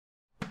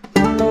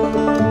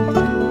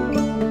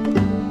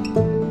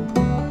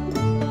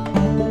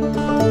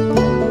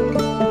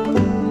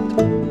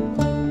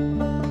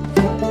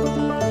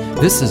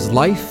This is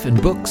Life and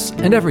Books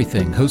and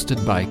Everything,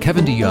 hosted by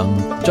Kevin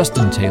DeYoung,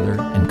 Justin Taylor,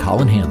 and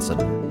Colin Hanson.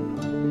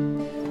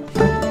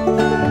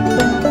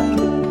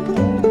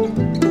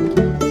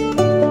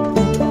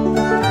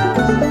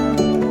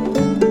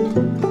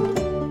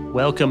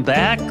 Welcome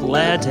back.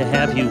 Glad to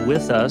have you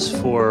with us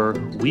for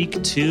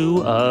week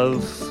 2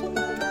 of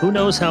who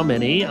knows how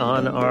many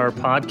on our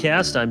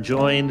podcast. I'm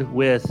joined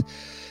with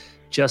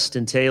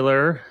Justin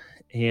Taylor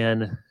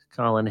and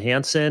Colin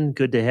Hanson.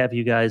 Good to have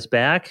you guys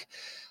back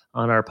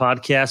on our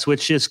podcast,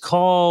 which is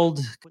called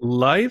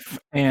Life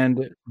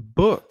and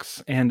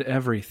Books and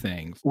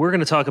Everything. We're going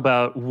to talk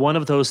about one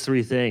of those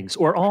three things,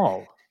 or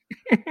all.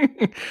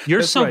 You're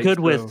That's so right, good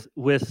so.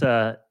 with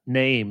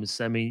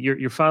names. I mean,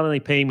 you're finally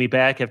paying me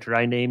back after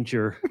I named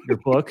your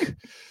book.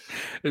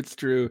 It's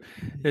true.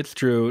 It's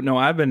true. No,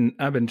 I've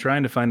been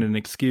trying to find an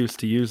excuse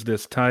to use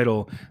this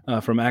title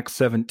from Acts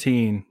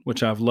 17,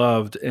 which I've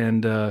loved,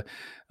 and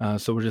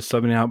so we're just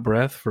subbing out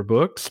breath for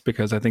books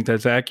because I think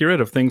that's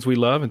accurate of things we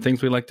love and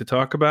things we like to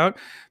talk about.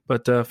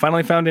 But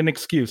finally found an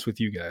excuse with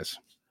you guys.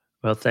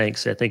 Well,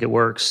 thanks. I think it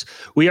works.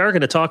 We are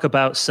going to talk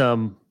about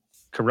some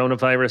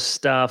coronavirus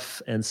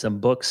stuff and some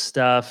book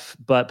stuff.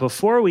 But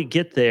before we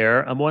get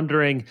there, I'm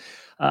wondering,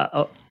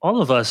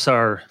 all of us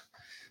are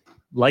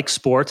like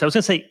sports. I was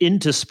going to say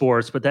into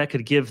sports, but that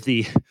could give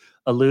the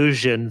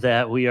illusion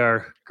that we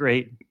are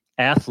great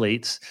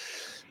athletes.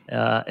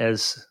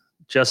 As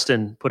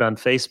Justin put on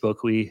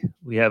Facebook, we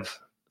have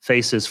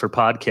faces for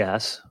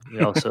podcasts. We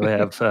also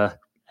have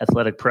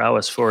athletic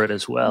prowess for it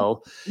as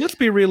well. Let's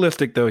be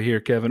realistic, though, here,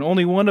 Kevin.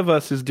 Only one of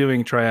us is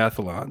doing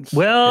triathlons.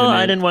 Well,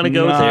 I didn't want to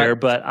go there,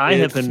 but I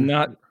have been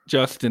not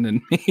Justin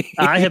and me.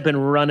 I have been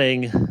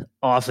running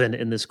often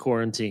in this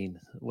quarantine.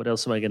 What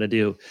else am I going to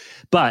do?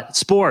 But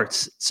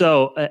sports.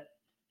 So,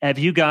 have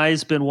you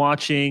guys been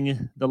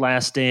watching The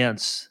Last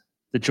Dance,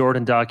 the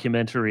Jordan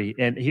documentary?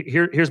 And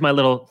here's my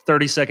little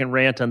 30-second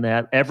rant on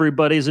that.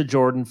 Everybody's a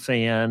Jordan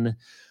fan.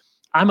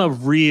 I'm a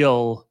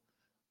real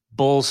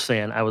Bulls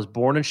fan. I was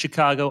born in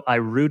Chicago. I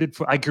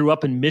grew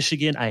up in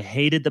Michigan. I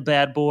hated the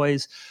Bad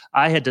Boys.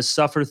 I had to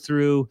suffer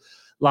through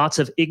lots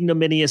of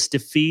ignominious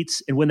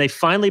defeats. And when they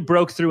finally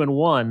broke through and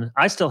won,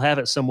 I still have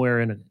it somewhere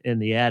in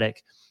the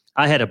attic.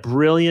 I had a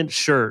brilliant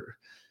shirt,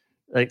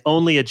 like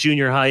only a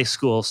junior high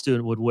school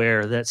student would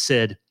wear,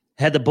 that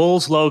had the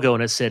Bulls logo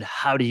and it said,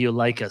 "How do you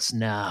like us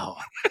now?"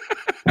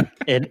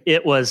 And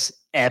it was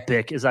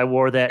epic as I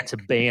wore that to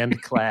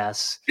band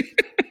class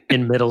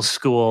in middle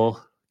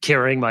school,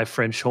 carrying my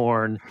French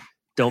horn.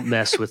 Don't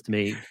mess with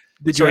me.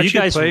 Did So you are you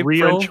actually guys play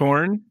real? French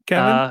horn,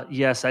 Kevin?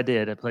 Yes, I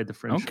did. I played the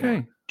French horn.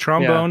 Okay.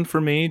 Trombone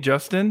for me,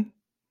 Justin.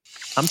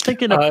 I'm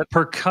thinking of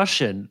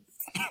percussion.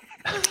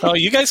 Oh,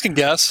 you guys can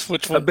guess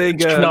which one.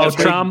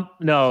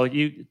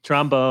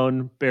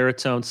 Trombone,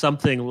 baritone,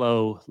 something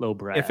low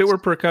brass. If it were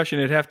percussion,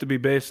 it'd have to be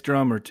bass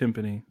drum or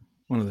timpani.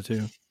 One of the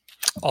two.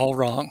 All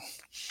wrong.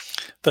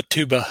 The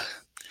tuba.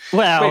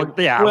 Well,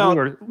 yeah.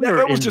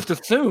 That was just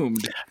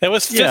assumed. It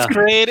was fifth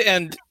grade,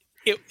 and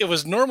it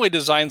was normally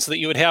designed so that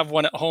you would have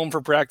one at home for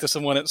practice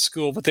and one at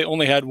school, but they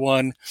only had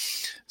one.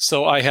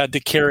 So I had to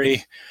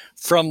carry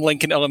from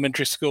Lincoln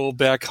Elementary School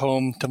back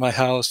home to my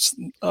house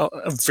a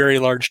very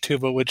large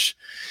tuba, which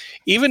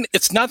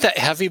it's not that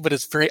heavy, but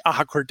it's very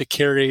awkward to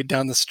carry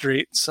down the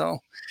street. So,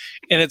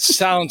 and it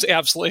sounds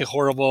absolutely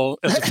horrible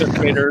as a fifth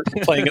grader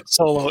playing it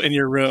solo in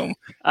your room.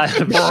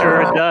 I'm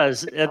sure it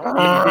does.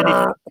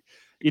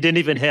 You didn't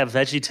even have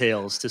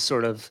VeggieTales to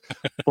sort of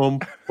boom,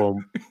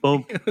 boom,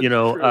 boom.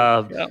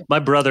 My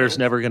brother's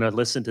never going to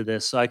listen to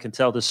this, so I can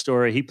tell the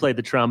story. He played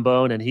the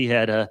trombone, and he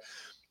had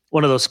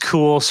one of those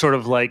cool sort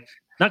of like,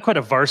 not quite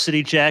a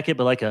varsity jacket,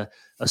 but like a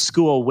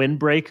school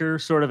windbreaker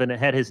sort of, and it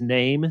had his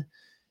name,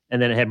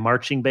 and then it had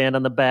marching band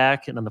on the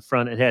back, and on the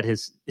front it had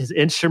his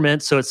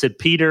instrument. So it said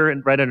Peter,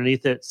 and right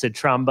underneath it said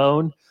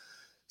trombone.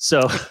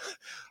 So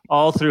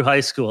all through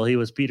high school, he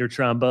was Peter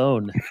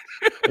Trombone.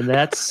 And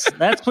that's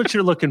what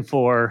you're looking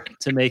for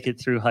to make it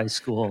through high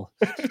school.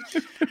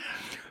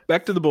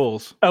 Back to the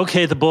Bulls.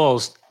 Okay, the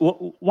Bulls.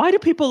 Why do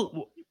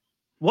people?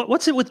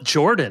 What's it with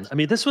Jordan? I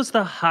mean, this was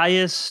the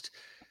highest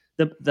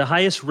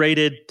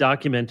rated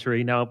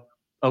documentary. Now,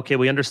 okay,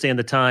 we understand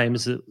the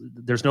times.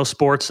 There's no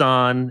sports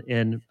on,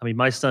 and I mean,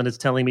 my son is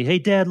telling me, "Hey,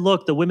 Dad,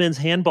 look, the women's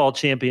handball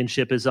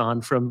championship is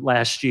on from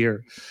last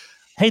year."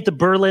 Hey, the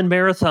Berlin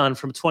Marathon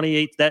from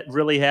 2018, that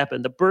really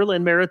happened. The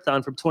Berlin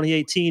Marathon from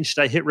 2018,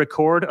 should I hit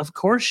record? Of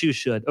course you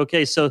should.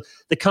 Okay, so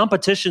the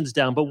competition's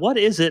down, but what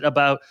is it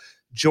about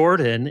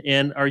Jordan,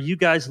 and are you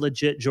guys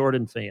legit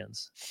Jordan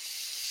fans?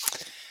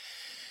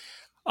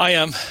 I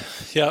am.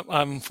 Yeah,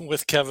 I'm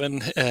with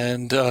Kevin.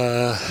 And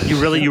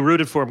you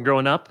rooted for him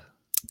growing up?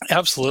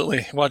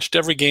 Absolutely. Watched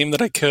every game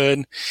that I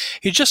could.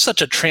 He's just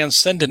such a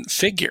transcendent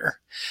figure.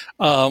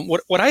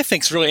 What I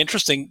think is really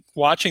interesting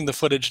watching the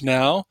footage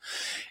now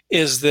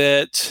is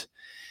that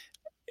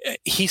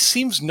he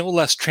seems no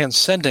less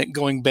transcendent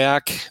going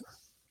back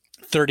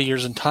 30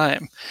 years in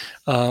time.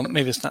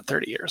 Maybe it's not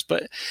 30 years,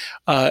 but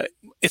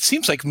it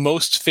seems like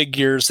most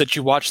figures that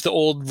you watch the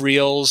old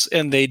reels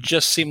and they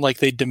just seem like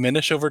they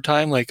diminish over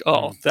time. Like,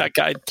 oh, that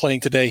guy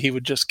playing today, he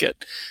would just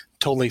get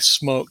totally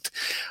smoked.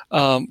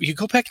 You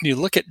go back and you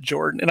look at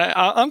Jordan, and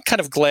I'm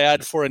kind of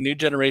glad for a new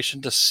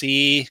generation to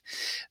see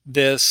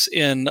this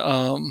in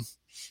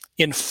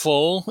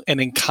full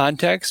and in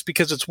context,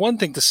 because it's one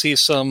thing to see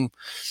some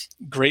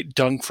great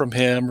dunk from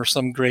him or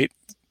some great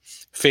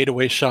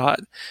fadeaway shot,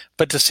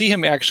 but to see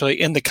him actually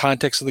in the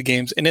context of the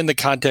games and in the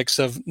context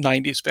of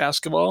 90s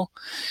basketball,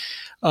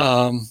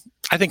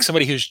 I think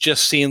somebody who's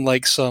just seen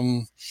like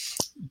some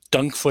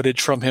dunk footage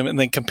from him and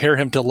then compare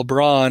him to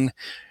LeBron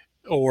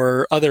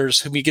or others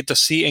whom you get to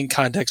see in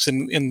context,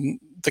 in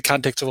the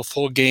context of a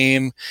full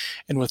game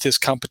and with his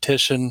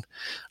competition,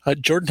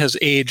 Jordan has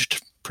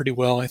aged pretty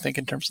well, I think,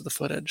 in terms of the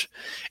footage.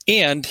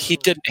 And he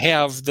didn't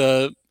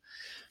really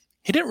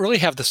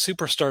have the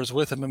superstars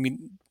with him. I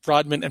mean,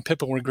 Rodman and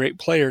Pippen were great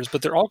players,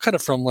 but they're all kind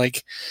of from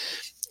like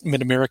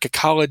mid-America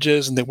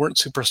colleges, and they weren't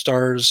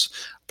superstars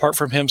apart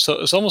from him. So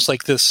it was almost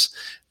like this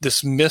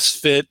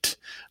misfit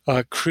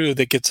crew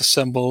that gets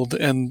assembled.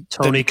 And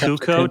Tony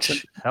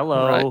Kukoc,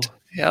 hello. Right.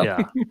 Yep.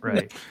 Yeah,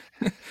 right.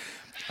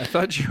 I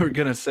thought you were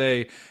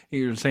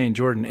saying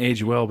Jordan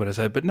aged well, but I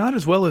said, but not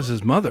as well as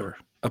his mother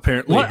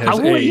apparently has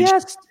aged.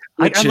 Yes.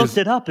 I looked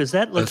it up. Is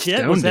that legit?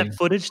 Astounding. Was that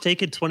footage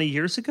taken 20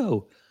 years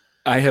ago?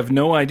 I have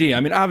no idea.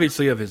 I mean,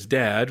 obviously of his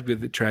dad with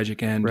the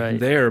tragic end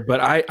there, but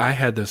I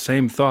had the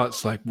same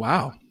thoughts like,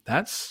 wow,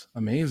 that's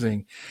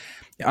amazing.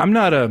 I'm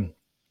not a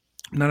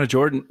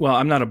Jordan. Well,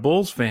 I'm not a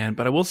Bulls fan,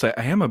 but I will say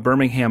I am a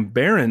Birmingham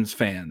Barons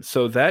fan.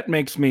 So that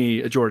makes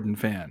me a Jordan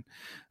fan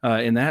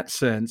in that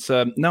sense.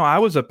 No, I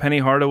was a Penny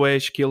Hardaway,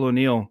 Shaquille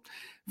O'Neal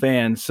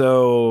fan.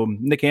 So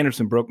Nick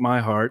Anderson broke my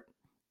heart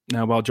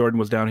now while Jordan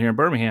was down here in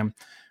Birmingham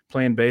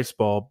playing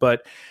baseball.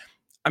 But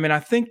I mean, I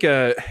think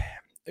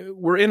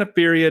we're in a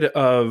period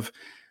of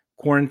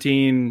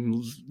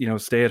quarantine,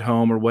 stay at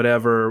home or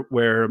whatever,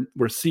 where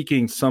we're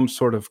seeking some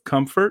sort of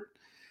comfort.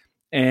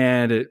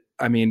 And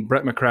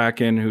Brett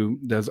McCracken, who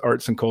does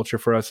arts and culture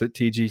for us at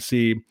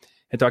TGC,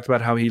 had talked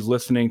about how he's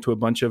listening to a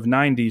bunch of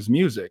 90s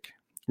music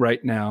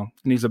right now.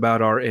 And he's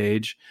about our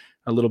age,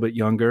 a little bit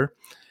younger.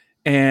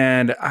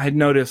 And I had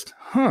noticed,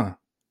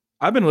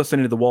 I've been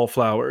listening to the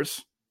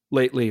Wallflowers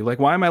lately. Like,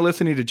 why am I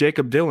listening to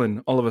Jacob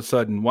Dylan all of a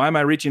sudden? Why am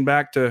I reaching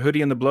back to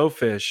Hootie and the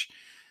Blowfish?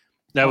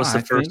 That was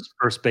the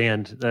first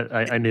band that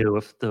I knew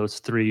of those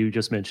three you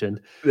just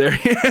mentioned. There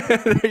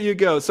you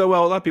go. So, a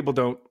lot of people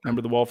don't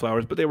remember the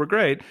Wallflowers, but they were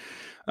great,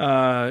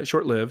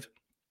 short-lived.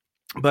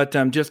 But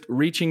just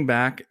reaching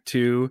back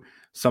to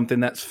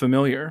something that's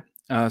familiar,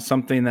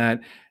 something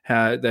that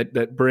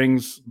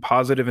brings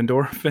positive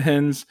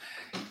endorphins,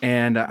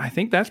 and I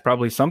think that's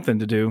probably something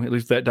to do, at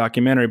least that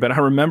documentary. But I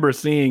remember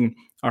seeing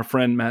our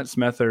friend Matt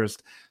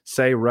Smethurst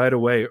say right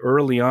away,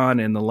 early on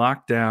in the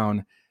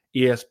lockdown,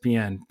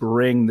 ESPN,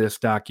 bring this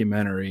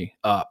documentary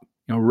up,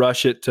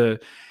 rush it to,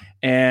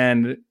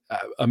 and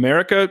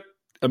America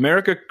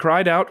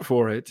cried out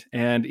for it,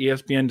 and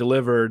ESPN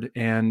delivered,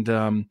 and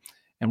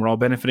we're all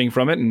benefiting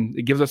from it, and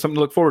it gives us something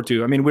to look forward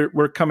to. I mean,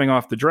 we're coming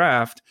off the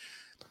draft,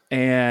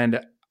 and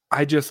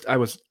I was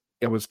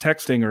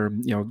texting or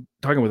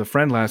talking with a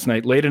friend last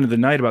night, late into the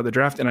night, about the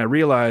draft, and I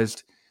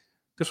realized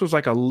this was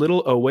like a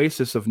little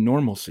oasis of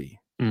normalcy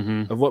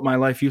of what my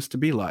life used to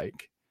be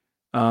like,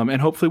 and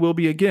hopefully will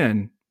be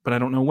again. But I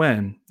don't know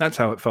when. That's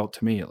how it felt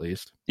to me, at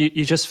least.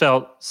 You just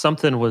felt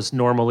something was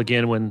normal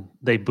again when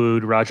they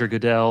booed Roger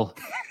Goodell.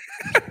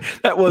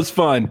 That was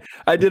fun.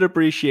 I did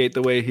appreciate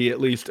the way he at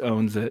least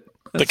owns it.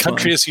 That's the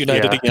country is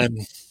united again.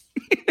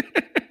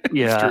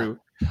 Yeah. True.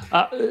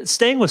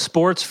 Staying with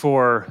sports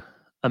for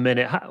a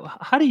minute,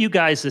 how do you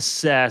guys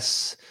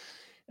assess,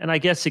 and I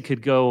guess it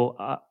could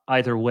go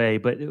either way,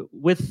 but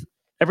with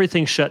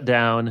everything shut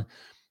down,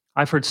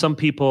 I've heard some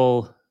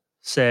people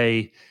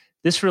say,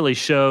 this really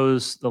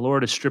shows the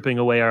Lord is stripping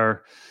away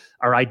our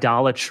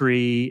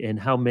idolatry, and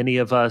how many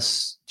of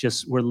us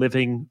just were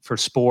living for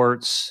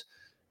sports.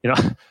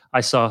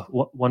 I saw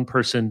one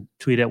person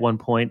tweet at one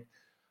point,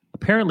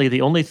 apparently the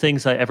only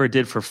things I ever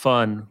did for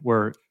fun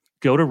were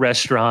go to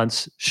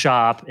restaurants,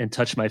 shop, and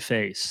touch my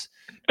face.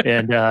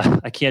 And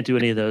I can't do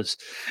any of those.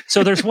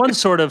 So there's one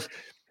sort of,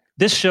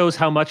 this shows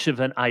how much of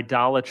an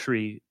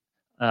idolatry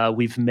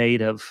we've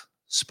made of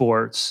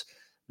sports,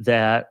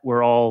 that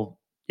we're all,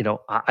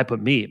 I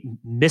put me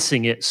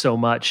missing it so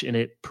much, and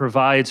it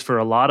provides for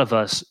a lot of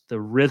us the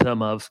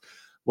rhythm of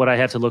what I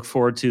have to look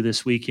forward to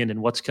this weekend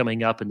and what's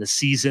coming up, and the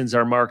seasons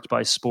are marked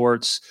by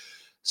sports.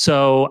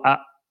 So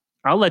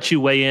I'll let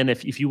you weigh in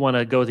if you want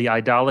to go the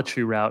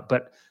idolatry route,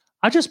 but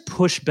I just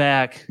push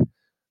back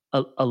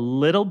a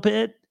little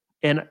bit,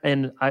 and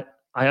I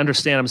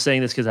understand I'm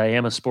saying this because I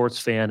am a sports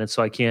fan, and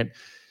so I can't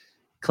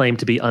claim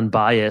to be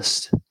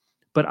unbiased,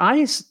 but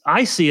I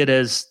see it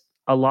as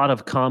a lot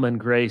of common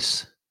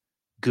grace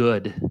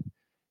good.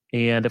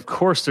 And of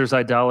course there's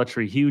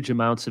idolatry, huge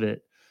amounts of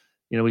it.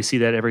 We see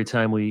that every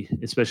time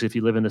especially if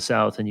you live in the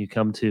South and you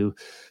come to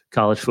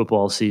college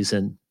football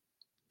season.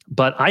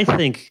 But I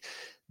think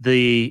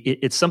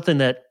it's something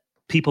that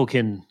people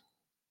can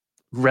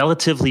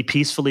relatively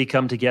peacefully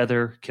come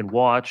together, can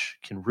watch,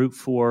 can root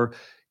for,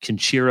 can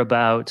cheer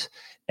about.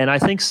 And I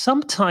think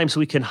sometimes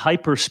we can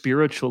hyper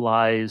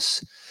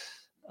spiritualize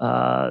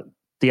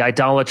the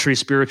idolatry,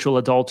 spiritual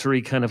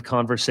adultery kind of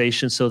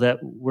conversation, so that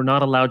we're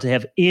not allowed to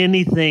have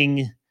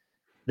anything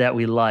that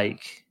we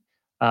like.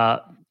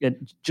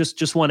 And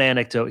just one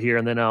anecdote here,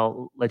 and then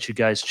I'll let you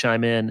guys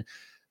chime in.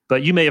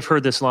 But you may have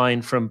heard this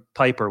line from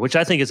Piper, which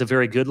I think is a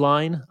very good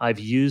line. I've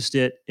used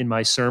it in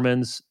my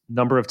sermons a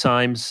number of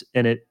times,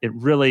 and it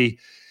really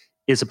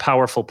is a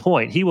powerful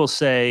point. He will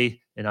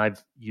say, and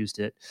I've used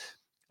it,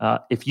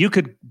 if you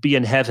could be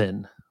in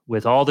heaven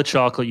with all the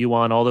chocolate you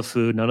want, all the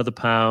food, none of the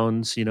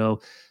pounds,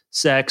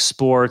 sex,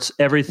 sports,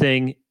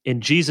 everything,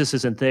 and Jesus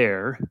isn't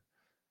there,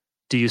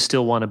 do you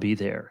still want to be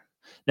there?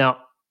 Now,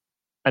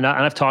 and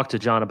I've talked to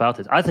John about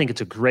this. I think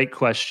it's a great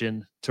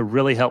question to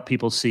really help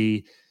people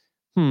see,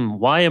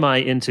 why am I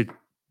into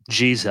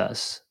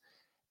Jesus?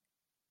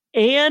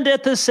 And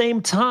at the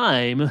same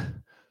time,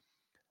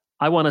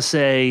 I want to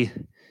say,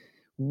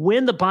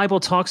 when the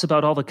Bible talks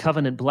about all the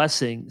covenant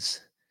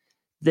blessings,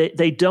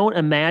 they don't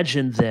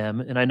imagine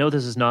them, and I know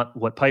this is not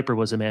what Piper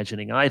was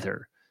imagining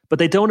either, but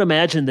they don't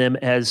imagine them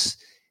as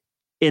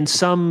in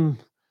some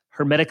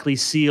hermetically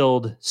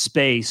sealed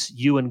space,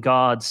 you and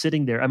God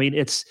sitting there. I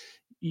mean,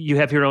 you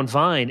have your own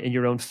vine and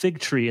your own fig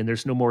tree, and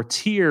there's no more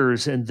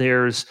tears, and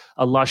there's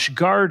a lush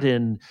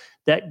garden.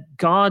 That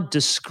God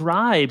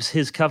describes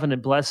his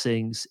covenant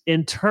blessings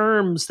in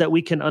terms that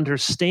we can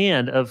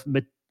understand of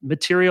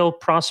material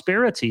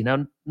prosperity.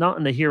 Now, not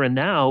in the here and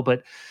now,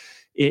 but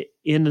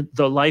in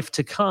the life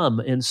to come.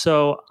 And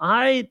so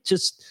I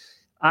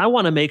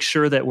want to make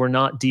sure that we're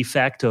not de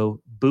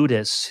facto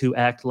Buddhists who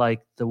act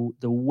like the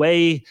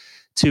way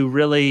to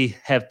really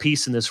have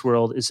peace in this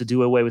world is to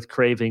do away with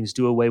cravings,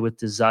 do away with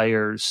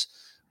desires,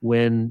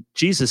 when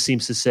Jesus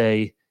seems to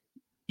say,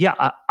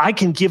 yeah, I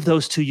can give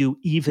those to you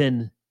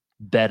even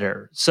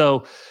better.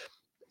 So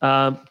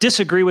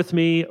disagree with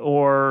me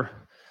or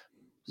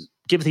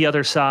give the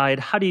other side.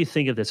 How do you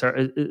think of this?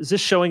 Is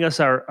this showing us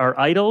our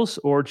idols,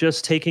 or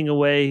just taking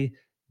away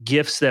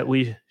gifts that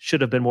we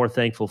should have been more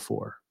thankful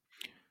for?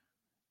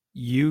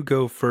 You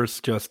go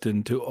first,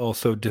 Justin, to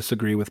also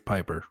disagree with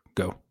Piper.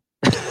 Go.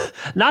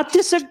 Not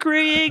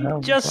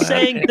disagreeing, just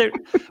saying that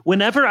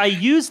whenever I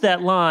use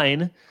that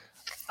line,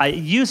 I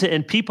use it,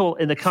 and people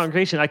in the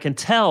congregation, I can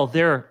tell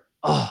that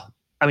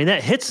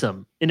hits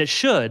them, and it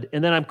should.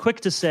 And then I'm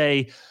quick to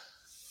say,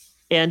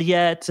 and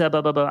yet, blah,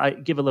 blah, blah. I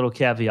give a little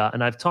caveat,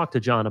 and I've talked to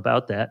John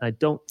about that. And I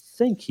don't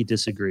think he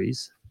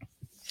disagrees.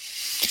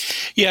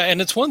 Yeah,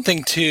 and it's one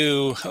thing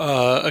to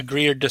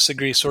agree or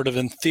disagree sort of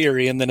in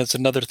theory, and then it's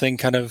another thing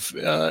kind of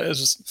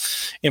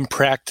in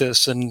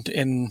practice and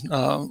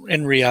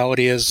in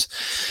reality as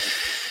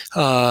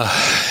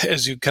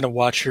you kind of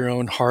watch your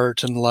own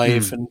heart and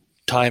life and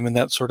time and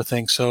that sort of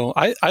thing. So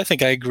I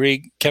think I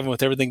agree, Kevin,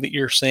 with everything that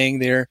you're saying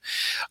there.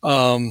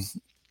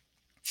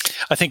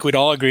 I think we'd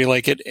all agree,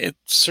 like it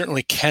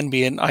certainly can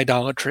be an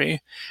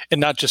idolatry, and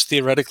not just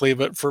theoretically,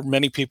 but for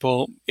many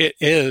people it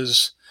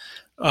is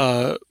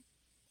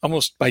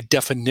almost by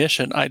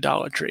definition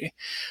idolatry.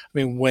 I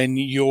mean, when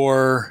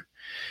your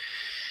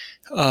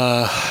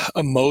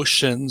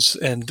emotions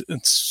and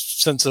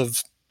sense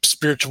of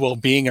spiritual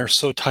well-being are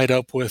so tied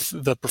up with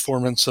the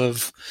performance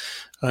of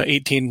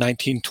 18,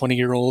 19,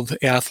 20-year-old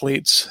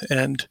athletes,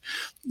 and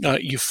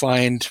you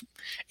find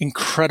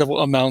incredible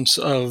amounts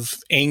of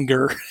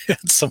anger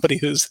at somebody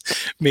who's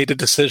made a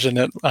decision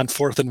on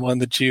 4th and 1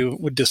 that you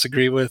would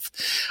disagree with,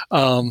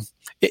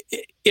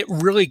 it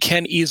really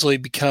can easily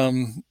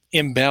become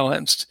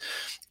imbalanced.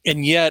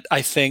 And yet,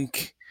 I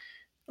think,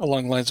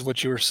 along the lines of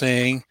what you were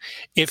saying,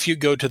 if you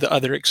go to the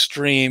other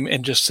extreme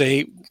and just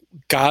say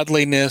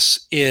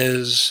godliness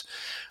is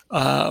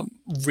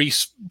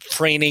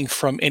refraining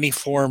from any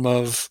form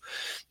of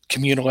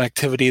communal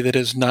activity that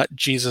is not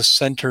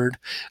Jesus-centered,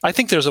 I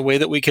think there's a way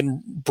that we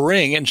can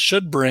bring and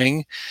should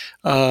bring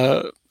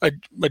a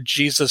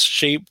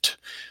Jesus-shaped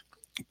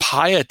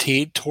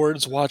piety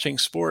towards watching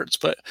sports.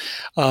 But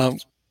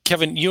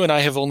Kevin, you and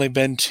I have only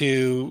been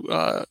to,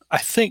 I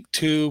think,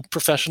 2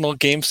 professional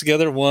games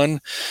together.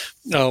 One,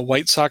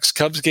 White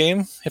Sox-Cubs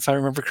game, if I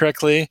remember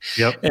correctly.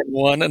 Yep. And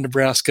one, a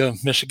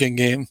Nebraska-Michigan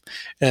game.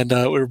 And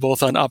we were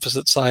both on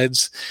opposite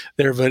sides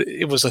there, but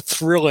it was a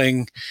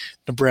thrilling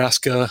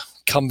Nebraska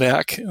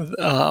comeback.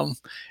 And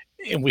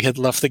we had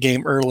left the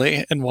game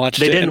early and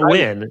watched it. They didn't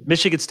win.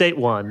 Michigan State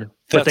won,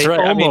 but they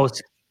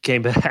almost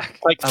came back.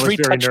 Like 3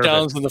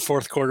 touchdowns in the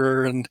 4th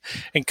quarter and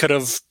could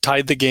have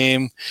tied the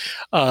game.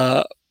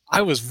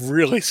 I was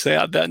really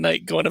sad that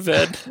night going to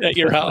bed at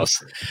your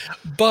house.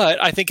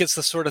 But I think it's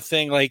the sort of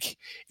thing, like,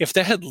 if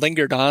that had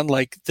lingered on,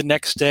 like the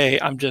next day,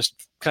 I'm just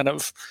kind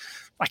of,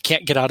 I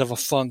can't get out of a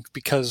funk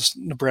because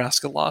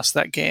Nebraska lost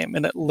that game,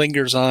 and it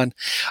lingers on.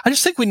 I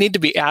just think we need to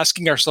be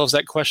asking ourselves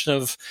that question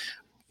of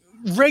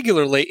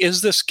regularly,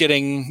 is this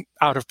getting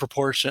out of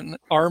proportion?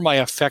 Are my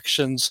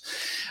affections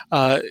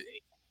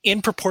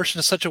in proportion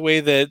to such a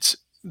way that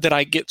that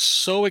I get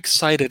so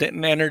excited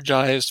and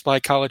energized by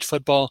college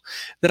football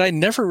that I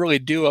never really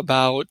do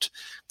about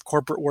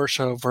corporate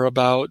worship or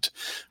about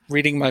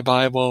reading my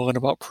Bible and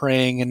about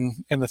praying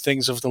and the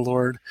things of the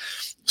Lord.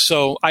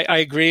 So I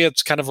agree.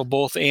 It's kind of a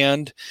both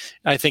and.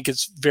 I think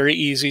it's very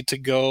easy to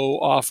go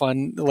off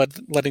on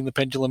letting the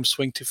pendulum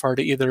swing too far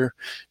to either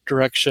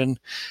direction.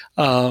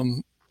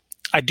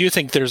 I do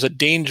think there's a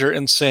danger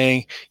in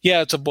saying,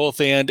 yeah, it's a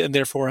both and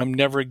therefore I'm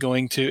never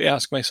going to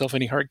ask myself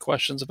any hard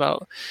questions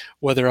about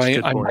whether I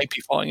might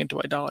be falling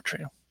into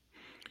idolatry.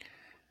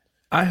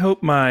 I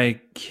hope my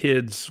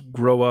kids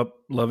grow up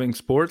loving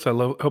sports. I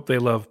hope they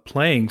love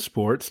playing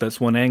sports. That's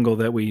one angle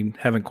that we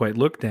haven't quite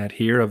looked at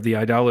here, of the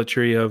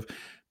idolatry of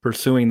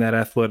pursuing that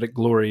athletic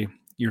glory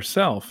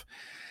yourself.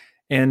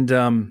 And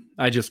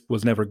I just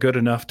was never good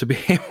enough to be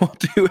able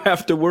to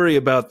have to worry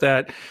about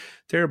that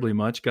terribly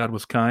much. God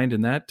was kind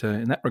in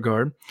that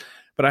regard.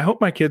 But I hope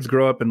my kids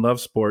grow up and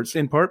love sports,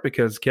 in part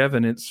because,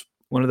 Kevin, it's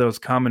one of those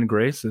common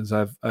graces.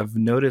 I've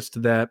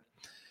noticed that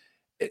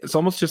it's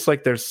almost just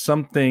like there's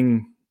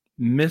something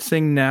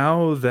missing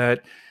now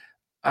that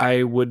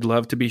I would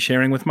love to be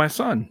sharing with my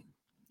son.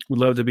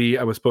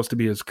 I was supposed to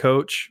be his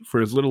coach for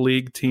his little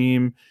league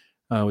team,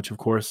 which of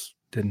course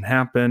didn't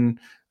happen.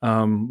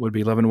 Would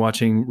be loving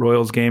watching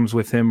Royals games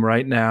with him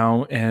right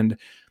now and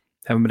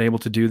haven't been able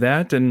to do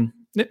that. And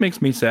it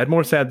makes me sad,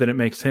 more sad than it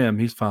makes him.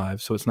 He's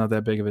 5, so it's not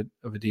that big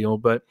of a deal.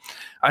 But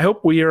I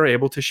hope we are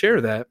able to share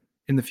that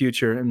in the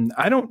future. And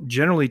I don't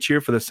generally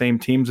cheer for the same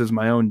teams as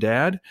my own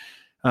dad,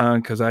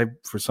 because I,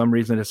 for some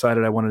reason,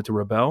 decided I wanted to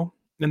rebel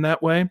in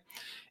that way. And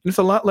it's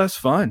a lot less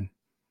fun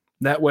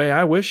that way.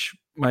 I wish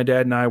my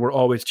dad and I were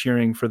always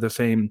cheering for the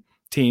same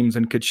teams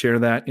and could share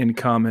that in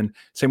common.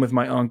 Same with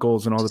my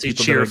uncles and all the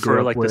people that I grew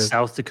up with. Cheer for the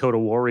South Dakota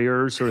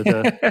Warriors or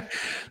the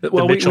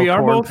well, Mitchell we are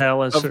Corn both,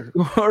 Palace. Of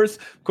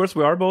course,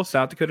 we are both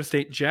South Dakota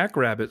State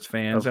Jackrabbits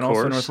fans and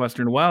also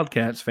Northwestern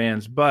Wildcats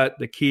fans. But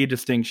the key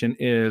distinction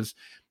is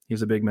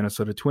he's a big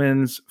Minnesota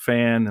Twins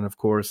fan, and of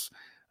course,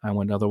 I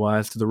went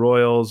otherwise to the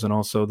Royals and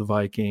also the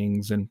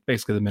Vikings and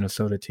basically the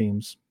Minnesota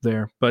teams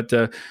there. But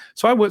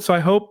I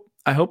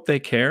hope they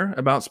care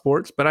about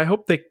sports, but I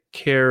hope they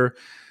care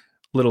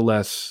little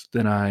less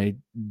than I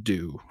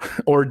do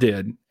or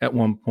did at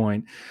one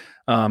point.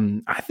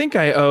 I think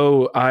I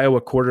owe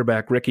Iowa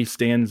quarterback Ricky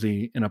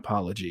Stanzi an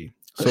apology.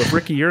 So if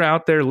Ricky, you're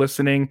out there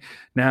listening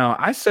now,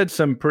 I said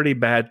some pretty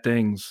bad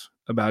things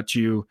about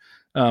you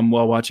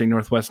while watching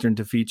Northwestern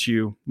defeat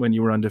you when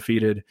you were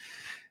undefeated.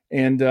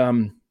 And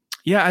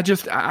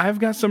I've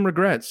got some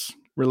regrets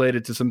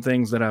related to some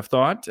things that I've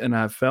thought and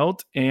I've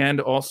felt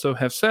and also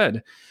have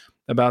said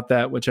about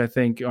that, which I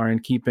think are in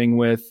keeping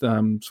with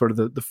sort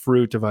of the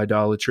fruit of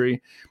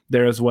idolatry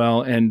there as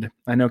well. And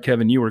I know,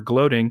 Kevin, you were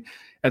gloating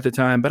at the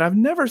time, but I've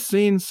never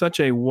seen such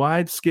a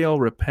wide-scale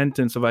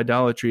repentance of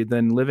idolatry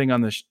than living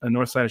on the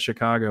north side of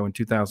Chicago in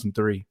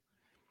 2003.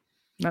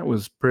 That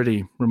was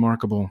pretty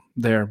remarkable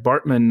there.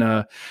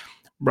 Bartman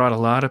brought a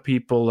lot of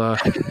people,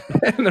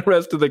 and the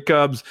rest of the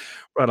Cubs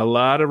brought a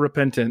lot of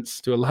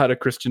repentance to a lot of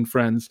Christian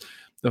friends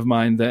of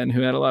mine then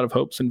who had a lot of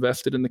hopes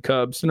invested in the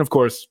Cubs. And of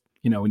course,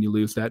 when you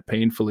lose that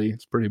painfully,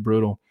 it's pretty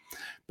brutal.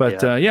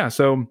 But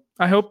so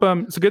I hope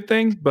it's a good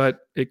thing, but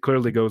it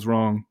clearly goes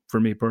wrong for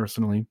me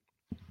personally.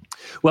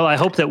 Well, I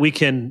hope that we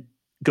can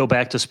go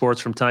back to sports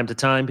from time to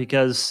time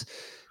because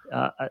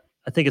I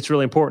think it's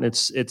really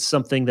important. It's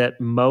something that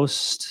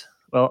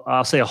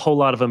I'll say a whole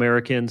lot of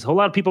Americans, a whole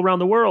lot of people around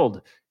the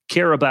world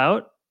care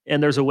about,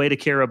 and there's a way to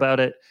care about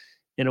it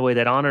in a way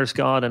that honors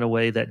God and a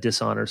way that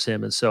dishonors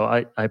him. And so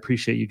I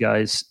appreciate you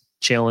guys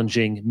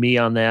challenging me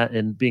on that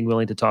and being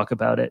willing to talk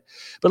about it.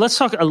 But let's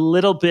talk a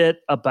little bit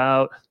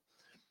about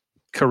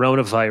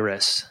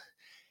coronavirus.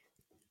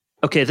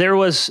 Okay, there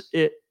was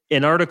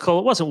an article.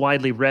 It wasn't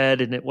widely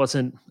read and it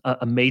wasn't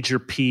a major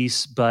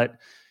piece, but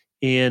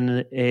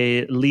in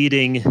a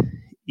leading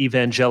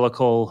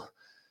evangelical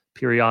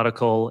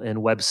periodical and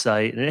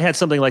website, and it had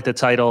something like the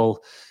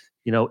title,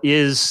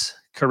 is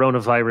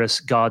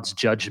coronavirus God's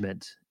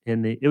judgment?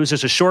 And it was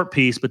just a short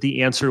piece, but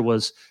the answer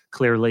was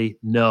clearly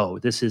no,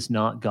 this is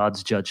not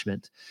God's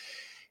judgment.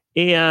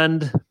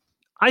 And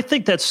I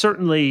think that's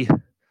certainly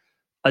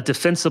a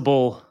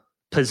defensible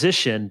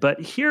position, but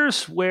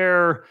here's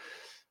where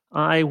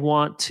I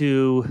want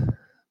to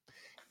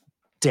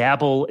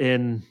dabble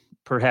in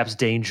perhaps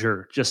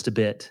danger just a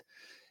bit.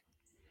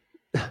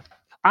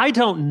 I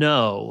don't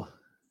know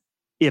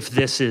if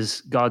this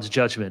is God's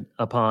judgment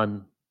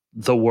upon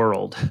the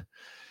world.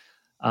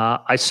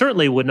 I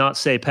certainly would not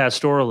say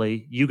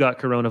pastorally, you got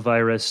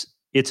coronavirus,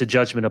 it's a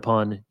judgment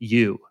upon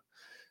you.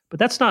 But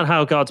that's not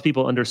how God's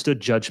people understood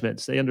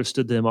judgments. They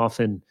understood them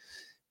often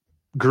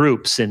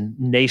groups and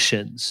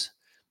nations.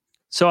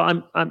 So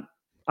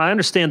I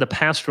understand the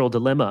pastoral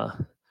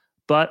dilemma,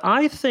 but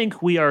I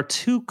think we are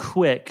too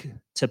quick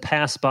to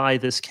pass by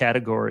this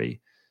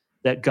category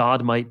that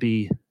God might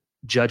be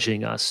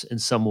judging us in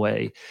some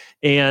way.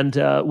 And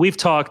we've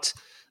talked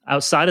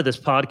outside of this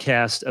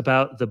podcast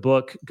about the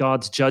book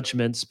God's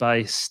Judgments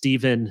by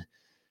Stephen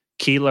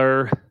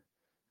Keeler.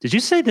 Did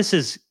you say this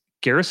is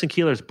Garrison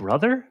Keeler's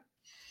brother?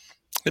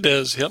 It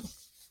is, yep.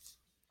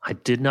 I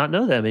did not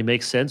know that. It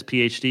makes sense.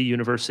 PhD,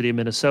 University of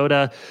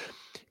Minnesota.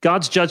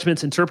 God's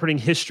Judgments Interpreting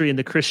History in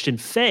the Christian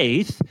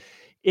Faith.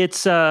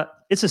 It's a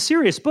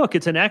serious book.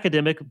 It's an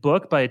academic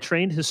book by a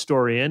trained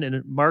historian,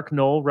 and Mark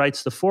Knoll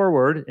writes the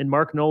foreword, and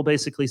Mark Knoll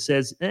basically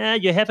says,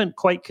 you haven't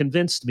quite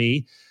convinced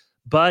me,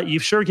 but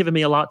you've sure given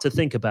me a lot to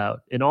think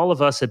about. And all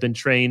of us have been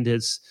trained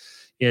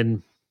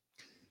in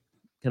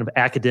kind of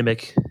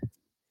academic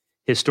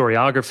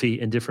historiography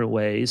in different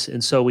ways.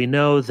 And so we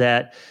know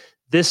that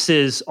this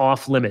is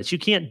off limits. You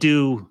can't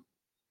do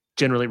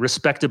generally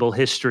respectable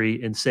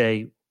history and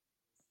say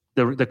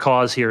the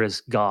cause here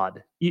is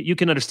God. You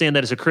can understand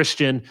that as a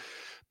Christian,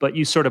 but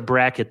you sort of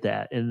bracket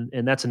that.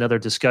 And that's another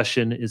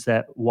discussion. Is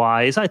that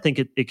wise? I think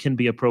it can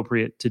be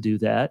appropriate to do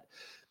that.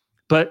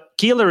 But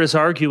Keeler is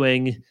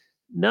arguing,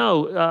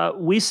 no,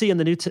 we see in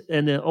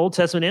the Old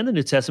Testament and the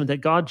New Testament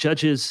that God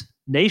judges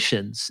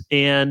nations.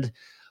 And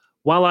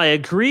while I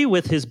agree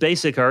with his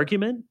basic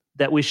argument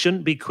that we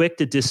shouldn't be quick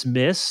to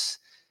dismiss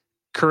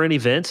current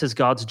events as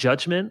God's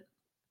judgment,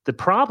 the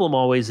problem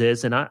always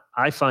is, and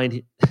I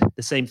find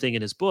the same thing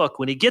in his book,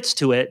 when he gets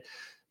to it,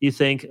 you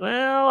think,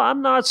 well,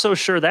 I'm not so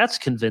sure that's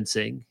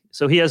convincing.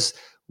 So he has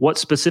what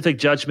specific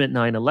judgment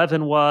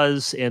 9/11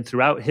 was, and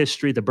throughout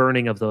history, the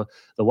burning of the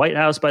White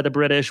House by the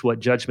British, what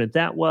judgment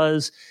that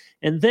was.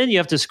 And then you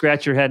have to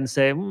scratch your head and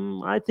say,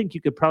 I think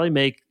you could probably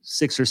make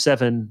 6 or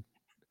 7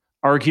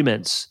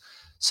 arguments.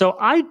 So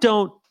I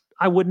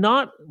would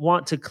not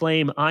want to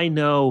claim I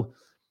know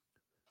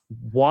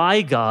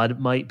why God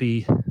might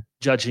be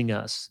judging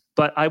us.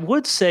 But I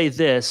would say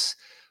this,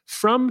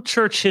 from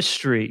church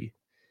history,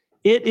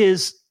 it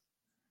is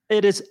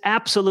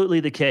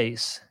absolutely the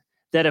case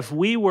that if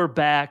we were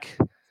back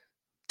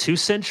 2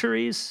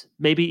 centuries,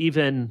 maybe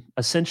even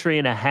a century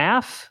and a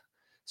half,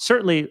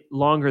 certainly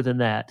longer than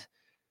that,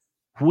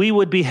 we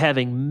would be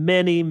having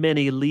many,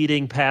 many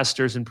leading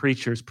pastors and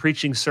preachers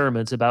preaching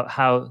sermons about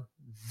how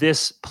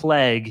this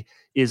plague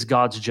is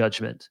God's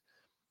judgment.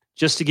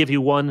 Just to give you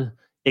one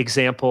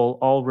example,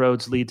 all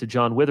roads lead to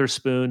John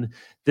Witherspoon.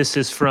 This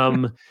is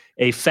from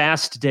a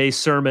fast day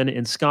sermon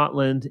in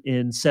Scotland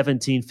in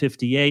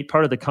 1758.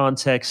 Part of the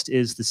context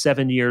is the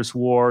 7 Years'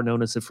 War,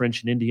 known as the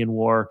French and Indian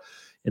War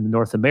in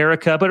North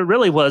America. But it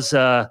really was,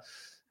 in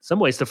some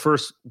ways, the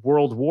First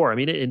World War. I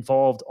mean, it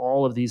involved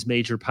all of these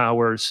major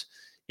powers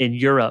in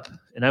Europe.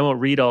 And I won't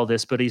read all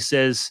this, but he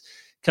says,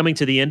 coming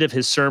to the end of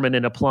his sermon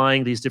and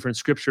applying these different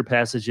scripture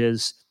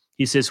passages,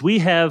 he says, we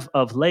have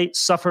of late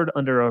suffered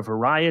under a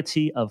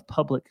variety of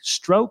public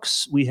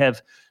strokes. We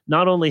have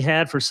not only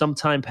had for some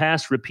time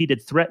past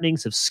repeated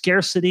threatenings of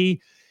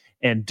scarcity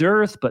and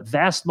dearth, but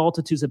vast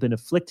multitudes have been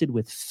afflicted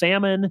with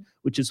famine,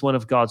 which is one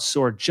of God's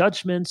sore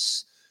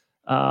judgments.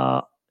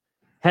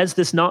 Has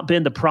this not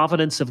been the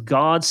providence of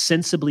God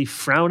sensibly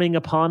frowning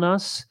upon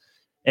us?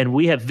 And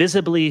we have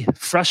visibly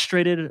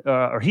frustrated,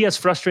 or he has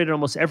frustrated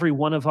almost every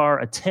one of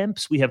our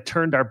attempts. We have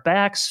turned our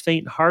backs,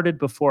 faint-hearted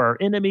before our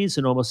enemies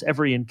in almost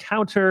every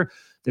encounter.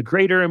 The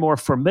greater and more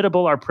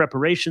formidable our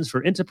preparations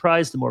for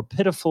enterprise, the more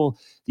pitiful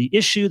the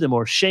issue, the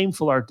more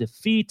shameful our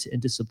defeat and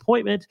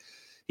disappointment.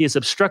 He has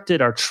obstructed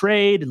our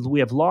trade. We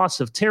have loss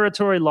of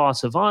territory,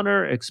 loss of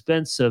honor,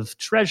 expense of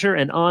treasure,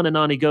 and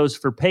on he goes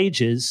for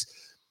pages.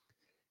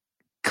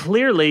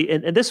 Clearly,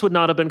 and this would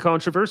not have been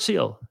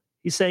controversial.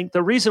 He's saying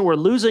the reason we're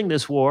losing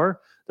this war,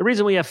 the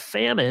reason we have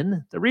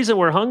famine, the reason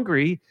we're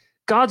hungry,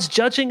 God's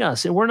judging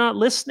us and we're not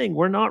listening.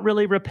 We're not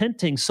really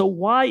repenting. So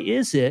why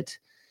is it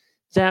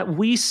that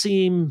we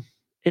seem,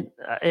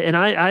 and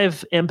I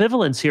have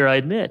ambivalence here, I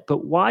admit,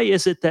 but why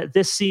is it that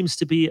this seems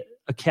to be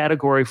a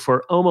category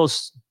for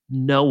almost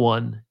no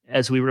one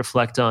as we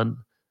reflect on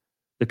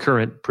the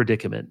current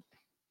predicament?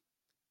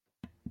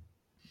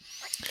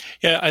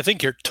 Yeah, I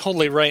think you're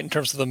totally right in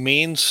terms of the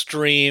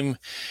mainstream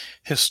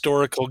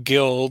historical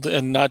guild,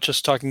 and not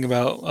just talking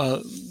about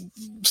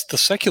the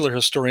secular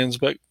historians,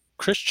 but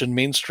Christian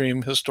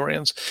mainstream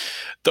historians.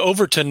 The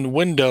Overton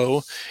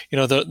window,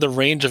 the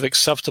range of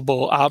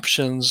acceptable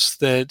options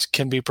that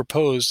can be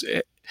proposed,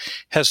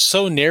 has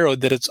so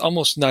narrowed that it's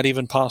almost not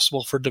even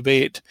possible for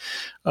debate.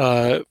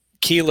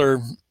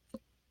 Keeler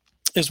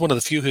is one of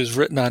the few who's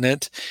written on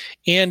it,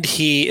 and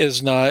he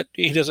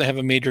doesn't have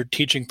a major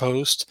teaching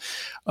post,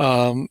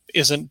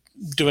 isn't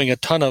doing a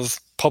ton of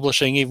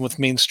publishing, even with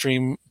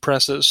mainstream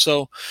presses.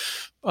 So,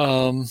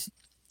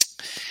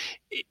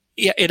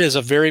 it is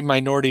a very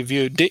minority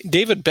view.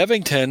 David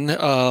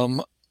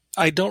Bevington,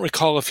 I don't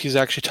recall if he's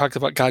actually talked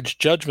about God's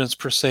judgments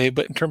per se,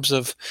 but in terms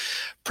of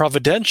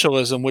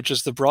providentialism, which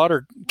is the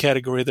broader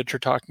category that you're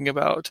talking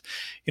about,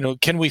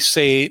 can we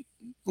say,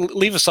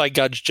 leave aside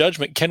God's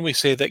judgment, can we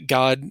say that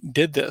God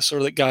did this,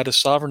 or that God is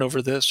sovereign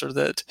over this, or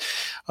that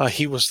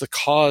he was the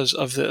cause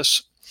of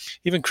this?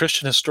 Even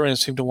Christian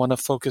historians seem to want to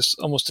focus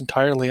almost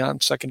entirely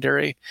on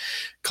secondary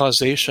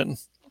causation.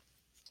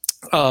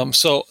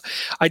 So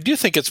I do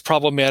think it's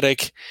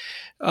problematic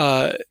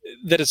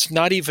that it's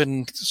not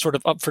even sort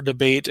of up for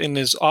debate and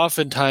is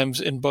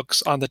oftentimes in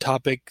books on the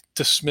topic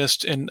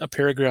dismissed in a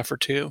paragraph or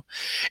two.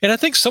 And I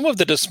think some of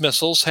the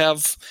dismissals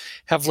have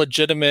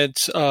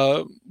legitimate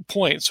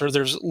points, or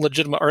there's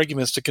legitimate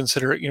arguments to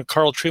consider.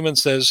 Carl Trueman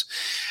says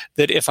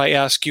that if I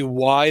ask you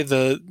why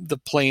the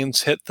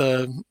planes hit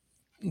the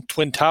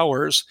Twin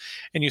Towers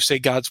and you say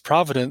God's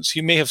providence,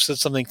 you may have said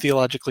something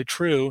theologically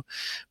true,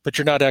 but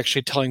you're not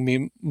actually telling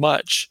me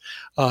much.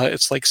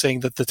 It's like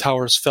saying that the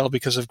towers fell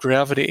because of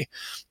gravity.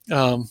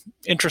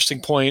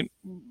 Interesting point,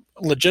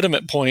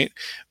 legitimate point,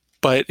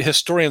 but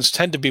historians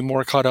tend to be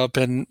more caught up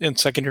in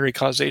secondary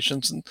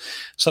causations and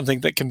something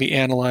that can be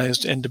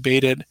analyzed and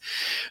debated.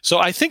 So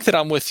I think that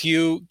I'm with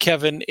you,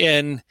 Kevin,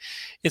 in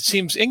it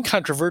seems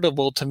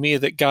incontrovertible to me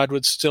that God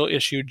would still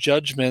issue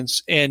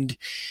judgments, and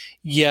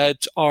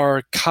yet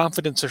our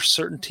confidence or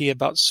certainty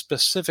about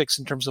specifics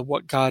in terms of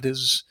what God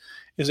is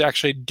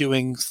actually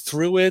doing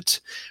through it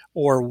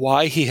or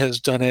why he has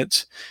done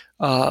it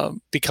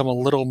become a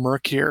little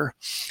murkier.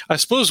 I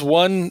suppose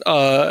one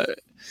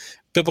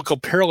biblical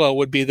parallel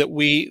would be that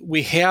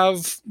we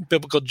have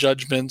biblical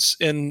judgments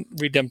in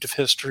redemptive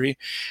history,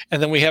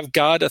 and then we have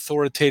God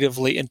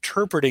authoritatively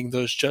interpreting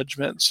those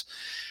judgments.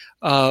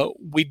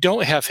 We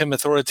don't have him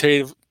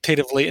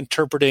authoritatively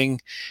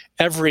interpreting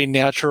every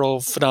natural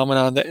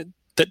phenomenon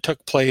that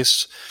took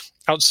place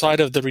outside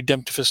of the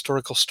redemptive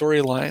historical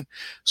storyline.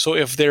 So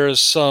if there is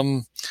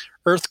some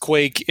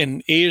earthquake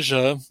in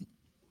Asia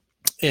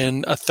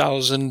in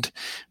 1000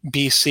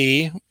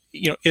 BC,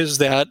 is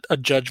that a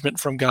judgment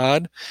from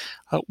God?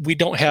 We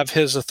don't have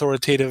his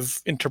authoritative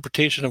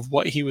interpretation of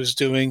what he was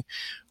doing,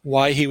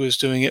 why he was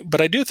doing it.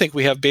 But I do think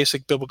we have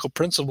basic biblical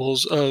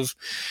principles of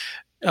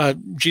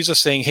Jesus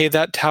saying, hey,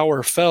 that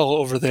tower fell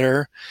over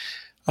there.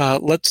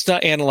 Let's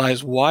not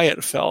analyze why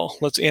it fell.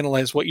 Let's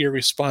analyze what your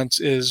response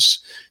is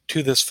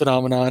to this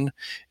phenomenon.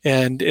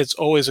 And it's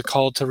always a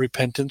call to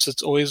repentance.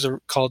 It's always a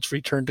call to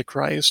return to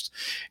Christ.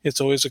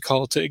 It's always a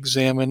call to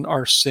examine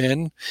our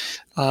sin.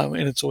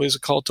 And it's always a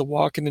call to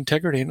walk in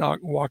integrity and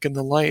walk in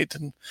the light.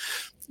 And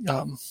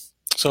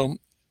so,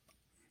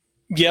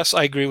 yes,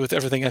 I agree with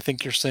everything I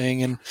think you're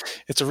saying. And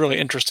it's a really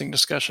interesting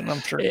discussion, I'm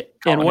sure.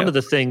 And one of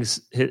the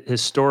things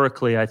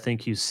historically I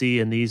think you see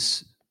in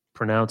these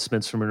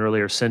pronouncements from an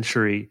earlier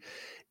century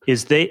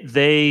is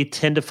they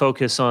tend to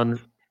focus on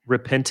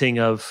repenting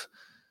of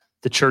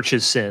the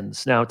church's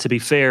sins. Now, to be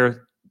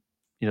fair,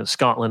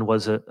 Scotland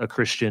was a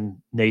Christian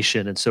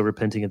nation, and so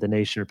repenting of the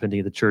nation,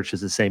 repenting of the church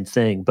is the same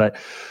thing. But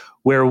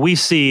where we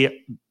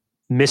see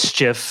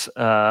mischief,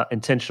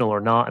 intentional or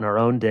not, in our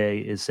own day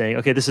is saying,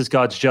 okay, this is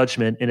God's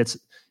judgment, and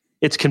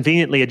it's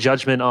conveniently a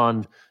judgment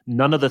on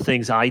none of the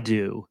things I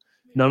do,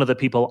 none of the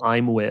people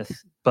I'm with,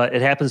 but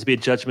it happens to be a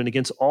judgment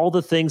against all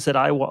the things that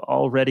I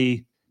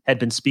already had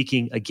been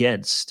speaking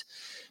against.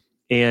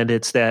 And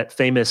it's that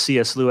famous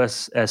C.S.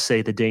 Lewis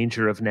essay, The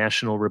Danger of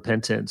National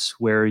Repentance,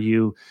 where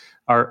you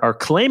are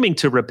claiming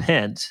to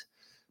repent,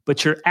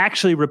 but you're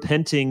actually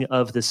repenting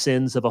of the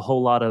sins of a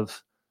whole lot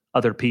of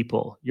other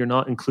people. You're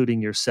not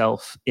including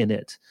yourself in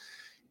it.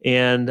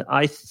 And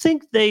I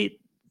think they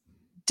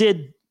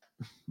did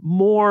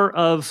more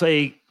of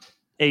a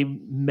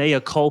mea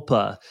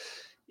culpa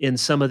in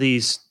some of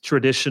these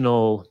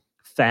traditional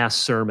fast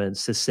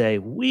sermons to say,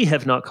 we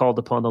have not called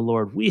upon the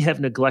Lord. We have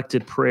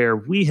neglected prayer.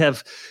 We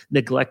have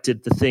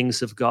neglected the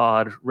things of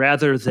God,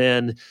 rather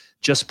than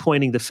just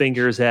pointing the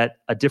fingers at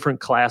a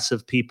different class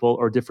of people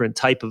or different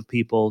type of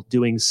people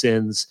doing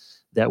sins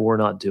that we're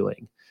not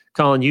doing.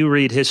 Colin, you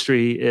read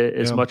history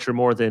as much or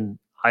more than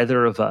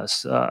either of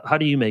us. How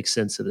do you make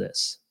sense of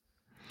this?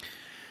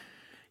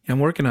 I'm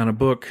working on a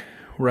book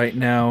right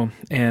now,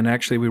 and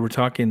actually we were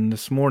talking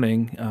this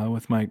morning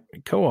with my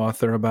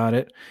co-author about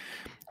it,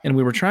 and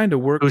we were trying to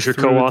work. Who's your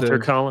co-author,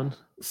 Colin?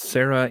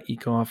 Sarah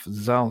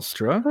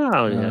Eekhoff-Zalstra.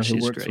 Oh, yeah, who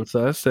she's works great with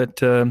us at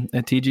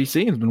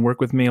TGC. Has been working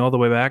with me all the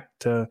way back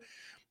to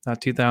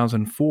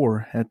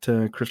 2004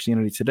 at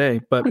Christianity Today.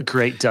 But what a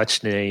great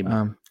Dutch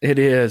name. It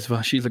is.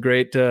 Well, she's a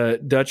great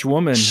Dutch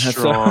woman.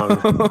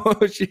 Strong.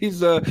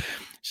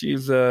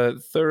 She's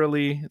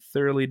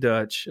thoroughly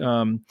Dutch.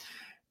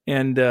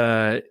 And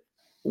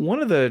one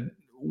of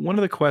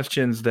the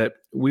questions that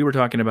we were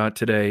talking about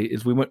today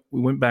is we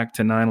went back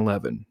to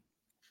 9/11,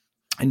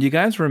 and do you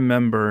guys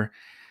remember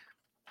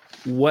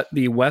what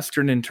the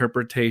Western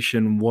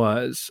interpretation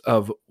was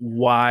of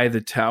why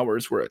the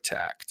towers were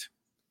attacked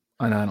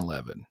on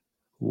 9/11?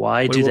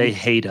 Why do they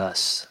hate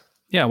us?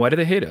 Yeah, why do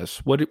they hate us?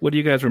 What do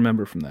you guys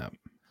remember from that?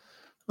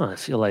 Well, I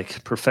feel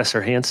like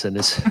Professor Hansen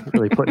is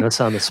really putting us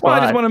on the spot. Well,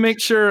 I just want to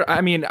make sure.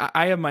 I mean,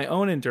 I have my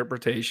own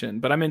interpretation,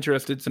 but I'm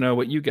interested to know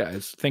what you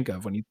guys think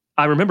of when you.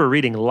 I remember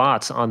reading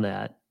lots on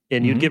that,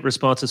 and you'd get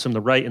responses from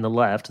the right and the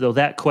left, though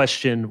that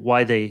question,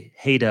 why they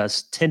hate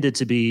us, tended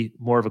to be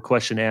more of a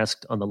question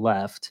asked on the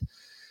left.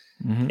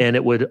 Mm-hmm. And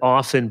it would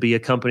often be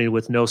accompanied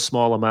with no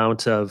small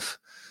amount of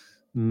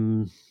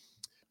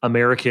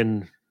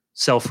American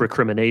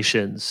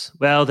self-recriminations.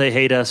 Well, they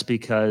hate us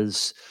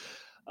because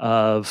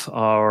of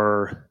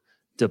our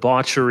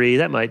debauchery.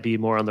 That might be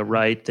more on the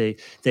right. They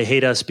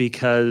hate us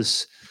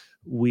because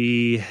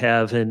we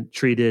haven't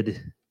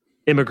treated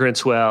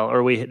immigrants well,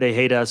 or they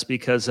hate us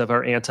because of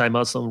our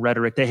anti-Muslim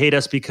rhetoric. They hate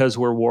us because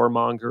we're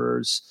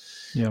warmongers.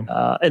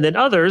 Yeah. And then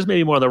others,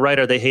 maybe more on the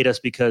right, they hate us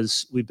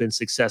because we've been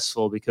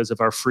successful, because of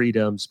our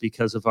freedoms,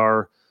 because of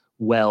our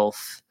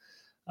wealth.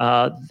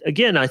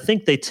 Again, I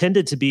think they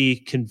tended to be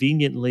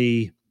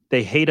conveniently,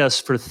 they hate us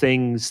for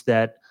things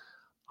that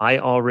I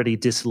already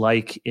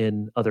dislike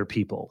in other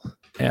people.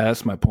 Yeah,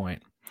 that's my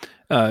point.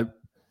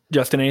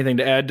 Justin, anything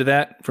to add to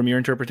that from your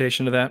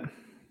interpretation of that?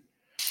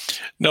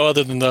 No,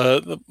 other than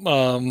the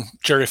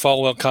Jerry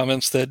Falwell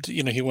comments that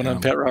he went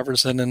on Pat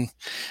Robertson, and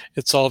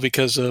it's all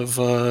because of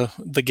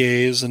the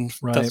gays, and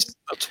that's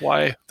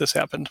why this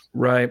happened.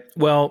 Right.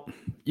 Well,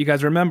 you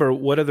guys remember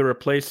what are the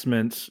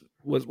replacements?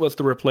 What's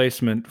the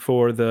replacement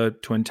for the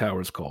Twin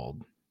Towers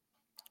called?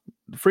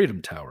 The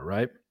Freedom Tower,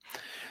 right?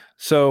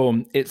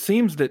 So it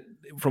seems that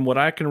from what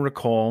I can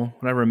recall,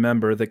 what I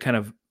remember, the kind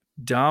of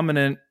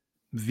dominant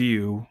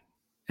view,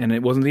 and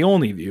it wasn't the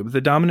only view, but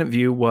the dominant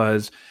view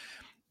was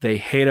they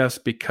hate us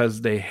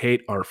because they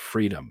hate our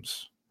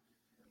freedoms.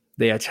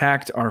 They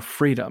attacked our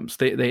freedoms.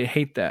 They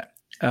hate that.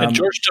 And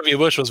George W.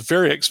 Bush was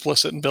very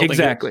explicit in building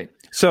exactly. it.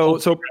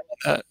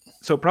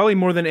 So probably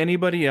more than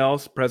anybody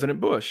else, President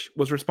Bush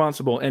was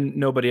responsible, and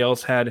nobody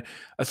else had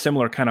a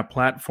similar kind of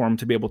platform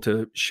to be able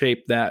to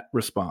shape that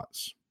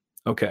response.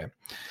 Okay.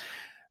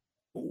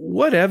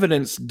 What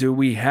evidence do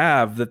we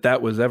have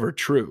that was ever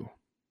true?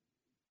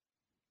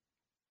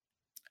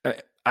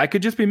 I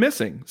could just be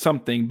missing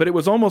something, but it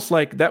was almost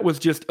like that was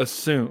just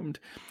assumed.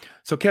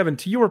 So, Kevin,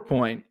 to your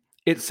point,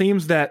 it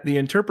seems that the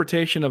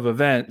interpretation of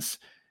events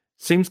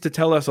seems to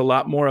tell us a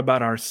lot more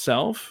about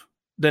ourselves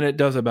than it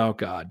does about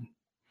God.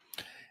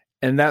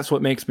 And that's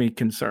what makes me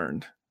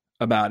concerned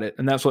about it.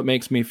 And that's what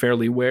makes me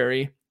fairly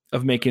wary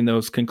of making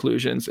those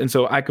conclusions. And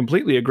so I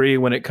completely agree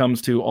when it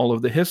comes to all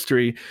of the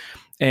history.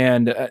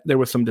 And there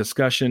was some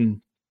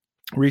discussion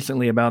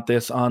recently about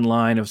this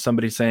online of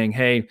somebody saying,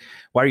 hey,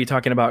 why are you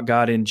talking about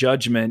God in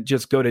judgment?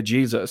 Just go to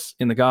Jesus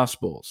in the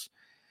Gospels.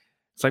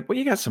 It's like, well,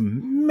 you got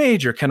some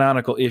major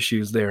canonical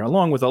issues there,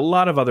 along with a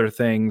lot of other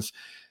things.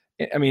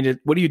 I mean,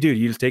 what do?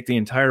 You just take the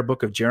entire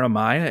book of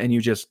Jeremiah and you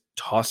just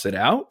toss it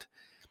out?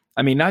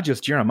 I mean, not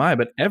just Jeremiah,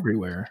 but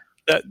everywhere.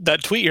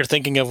 That tweet you're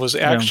thinking of was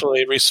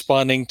actually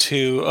responding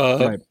to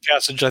a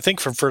passage, I think,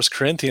 from 1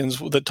 Corinthians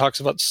that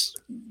talks about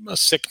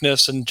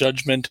sickness and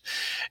judgment.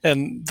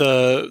 And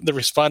the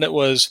respondent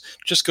was,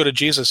 just go to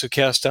Jesus who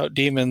cast out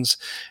demons,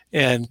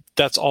 and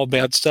that's all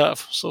bad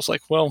stuff. So it's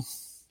like, well,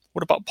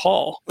 what about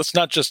Paul? It's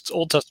not just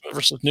Old Testament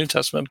versus New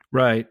Testament.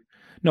 Right.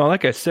 No,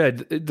 like I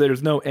said,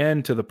 there's no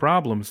end to the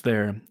problems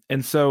there.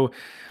 And so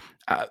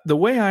the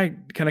way I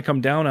kind of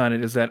come down on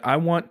it is that I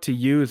want to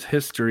use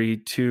history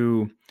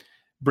to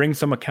bring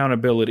some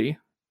accountability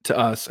to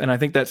us. And I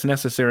think that's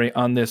necessary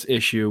on this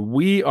issue.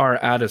 We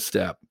are out of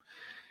step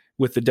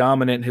with the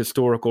dominant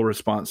historical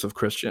response of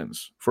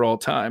Christians for all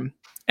time.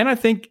 And I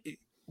think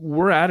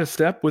we're out of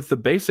step with the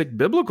basic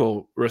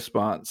biblical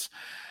response.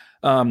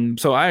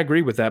 So I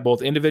agree with that,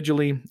 both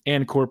individually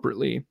and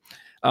corporately.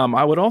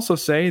 I would also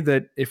say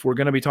that if we're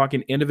going to be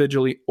talking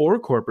individually or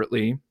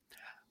corporately,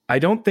 I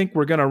don't think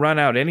we're going to run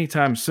out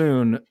anytime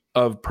soon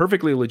of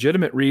perfectly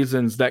legitimate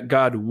reasons that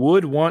God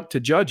would want to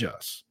judge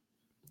us.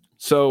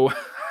 So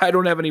I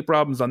don't have any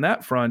problems on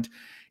that front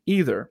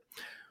either.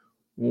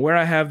 Where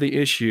I have the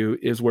issue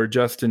is where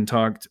Justin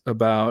talked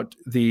about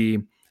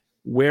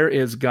where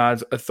is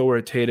God's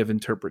authoritative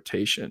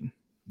interpretation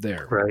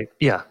there? Right.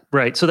 Yeah.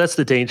 Right. So that's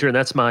the danger, and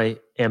that's my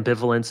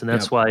ambivalence, and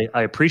that's why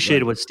I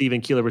appreciated what Stephen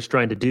Keeler was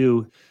trying to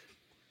do.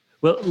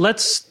 Well,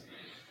 let's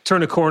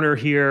turn a corner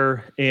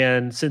here,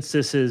 and since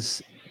this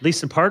is, at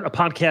least in part, a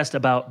podcast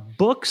about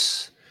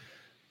books,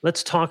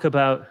 let's talk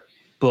about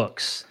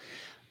books.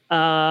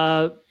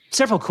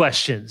 Several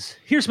questions.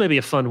 Here's maybe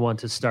a fun one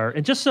to start.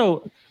 And just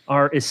so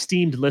our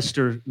esteemed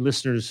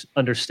listeners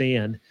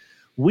understand,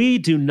 we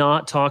do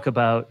not talk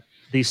about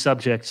these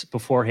subjects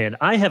beforehand.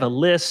 I have a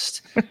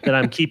list that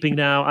I'm keeping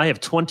now. I have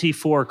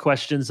 24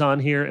 questions on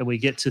here, and we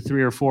get to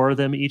 3 or 4 of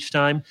them each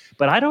time.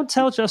 But I don't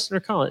tell Justin or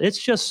Colin.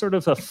 It's just sort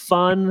of a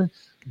fun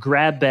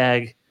grab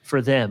bag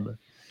for them.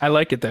 I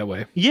like it that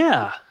way.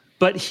 Yeah.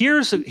 But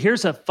here's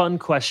a fun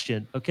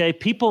question, okay?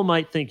 People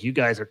might think you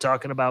guys are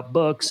talking about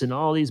books and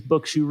all these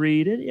books you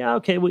read. And yeah,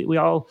 okay, we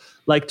all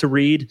like to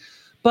read.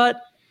 But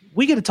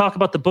we get to talk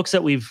about the books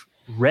that we've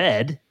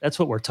read. That's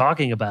what we're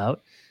talking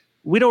about.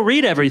 We don't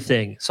read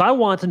everything. So I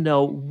want to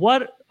know,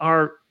 what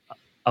are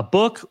a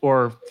book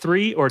or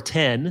 3 or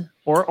 10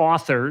 or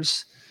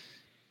authors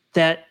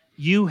that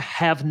you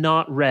have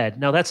not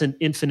read? Now, that's an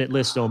infinite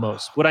list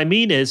almost. What I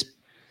mean is,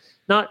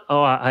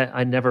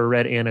 I never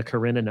read Anna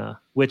Karenina,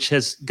 which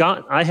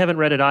I haven't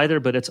read it either,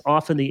 but it's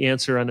often the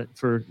answer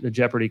for the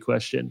Jeopardy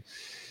question.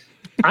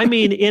 I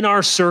mean, in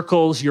our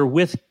circles, you're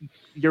with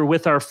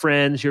our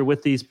friends, you're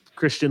with these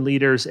Christian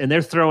leaders, and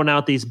they're throwing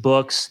out these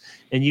books,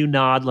 and you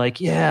nod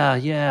like,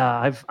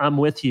 yeah, I'm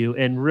with you.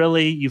 And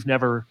really, you've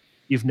never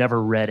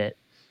read it.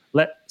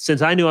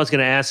 Since I knew I was going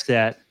to ask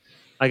that,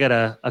 I got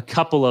a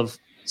couple of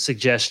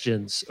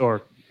suggestions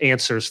or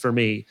answers for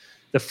me.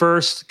 The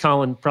first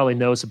Colin probably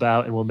knows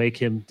about and will make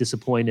him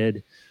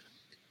disappointed.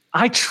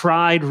 I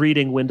tried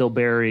reading Wendell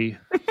Berry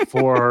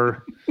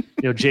for,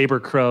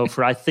 Jayber Crow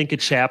for, I think, a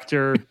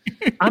chapter.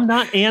 I'm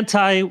not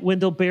anti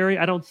Wendell Berry.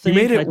 I don't think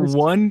you made it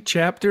one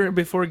chapter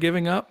before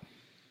giving up.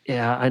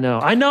 Yeah, I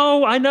know.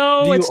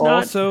 Do it's you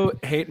also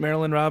hate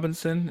Marilyn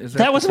Robinson? Is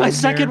that was my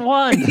second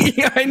one.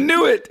 Yeah, I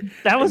knew it.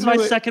 That was my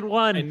second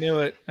one. I knew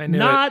it.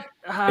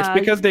 It's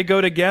because they go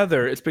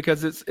together. It's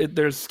because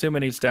there's too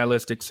many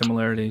stylistic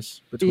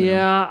similarities between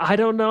them. I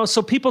don't know.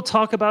 So people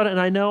talk about it,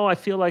 and I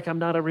feel like I'm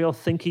not a real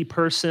thinky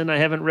person. I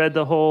haven't read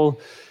the whole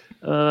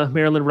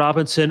Marilyn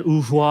Robinson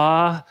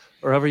oeuvre,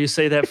 or however you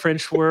say that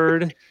French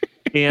word.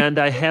 And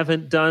I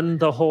haven't done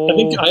the whole... I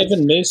think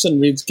Ivan Mason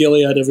reads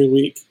Gilead every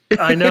week.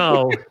 I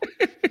know.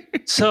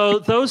 So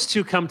those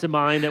two come to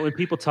mind that when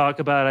people talk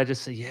about it, I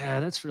just say, yeah,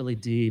 that's really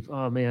deep.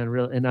 Oh, man,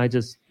 really? And I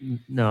just,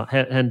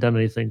 hadn't done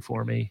anything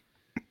for me.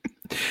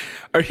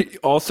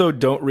 Also,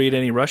 don't read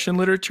any Russian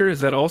literature.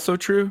 Is that also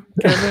true,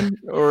 Kevin?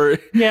 Or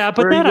yeah,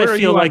 but then I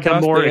feel like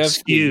I'm more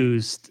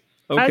excused.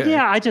 Okay.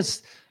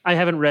 I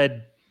haven't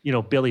read,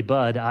 Billy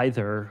Budd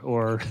either,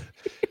 or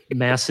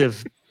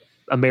massive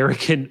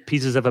American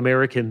pieces of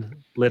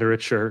American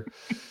literature.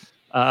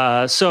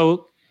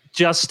 So,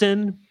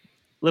 Justin,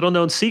 little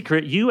known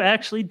secret, you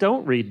actually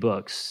don't read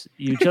books.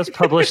 You just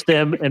publish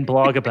them and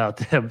blog about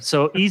them.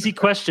 So, easy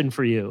question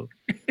for you.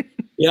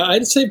 Yeah,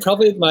 I'd say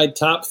probably my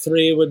top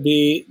three would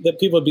be that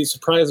people would be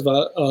surprised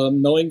about.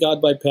 Knowing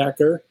God by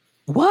Packer.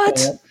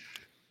 What?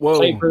 Whoa.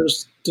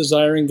 Piper's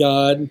Desiring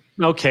God.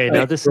 Okay,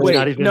 now this is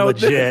not even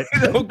legit.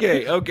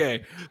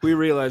 Okay. We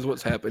realize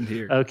what's happened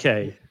here.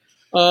 Okay.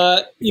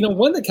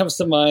 One that comes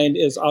to mind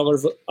is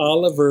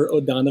Oliver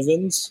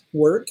O'Donovan's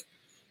work.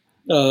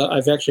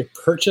 I've actually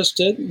purchased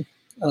it.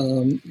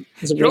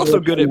 You're also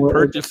good at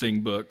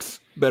purchasing books,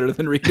 better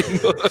than reading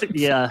books.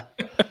 Yeah.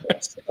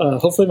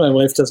 Hopefully my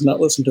wife does not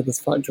listen to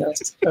this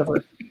podcast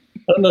ever.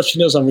 I don't know if she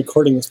knows I'm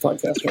recording this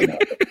podcast right now.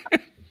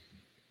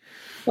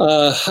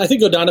 I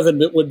think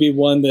O'Donovan would be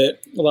one that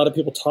a lot of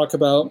people talk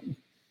about.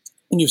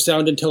 And you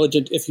sound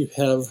intelligent if you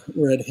have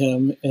read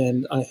him,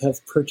 and I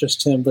have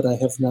purchased him, but I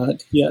have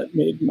not yet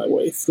made my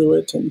way through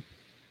it and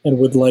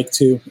would like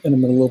to, and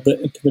I'm a little bit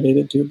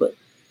intimidated to, but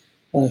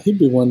he'd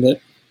be one that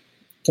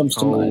comes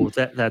to mind.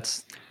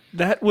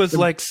 That was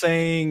like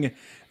saying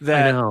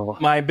that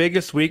my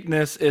biggest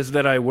weakness is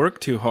that I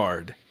work too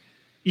hard.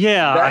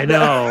 Yeah, I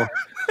know.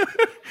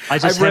 I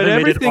just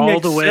haven't made it all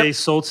the way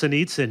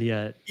Solzhenitsyn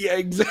yet. Yeah,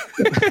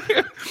 exactly.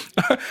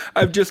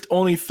 I'm just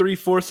only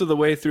 3/4 of the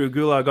way through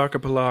Gulag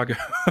Archipelago.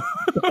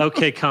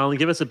 Okay, Colin,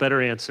 give us a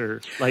better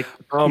answer. Like,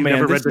 you've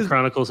never read the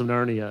Chronicles of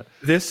Narnia.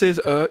 This is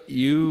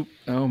you.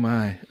 Oh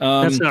my,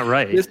 that's not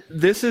right.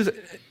 This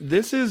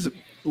is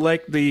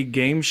like the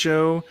game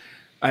show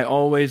I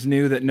always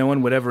knew that no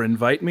one would ever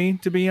invite me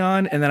to be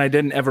on, and then I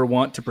didn't ever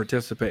want to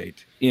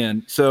participate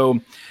in.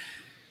 So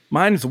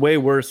mine is way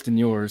worse than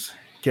yours,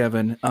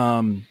 Kevin.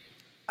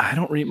 I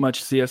don't read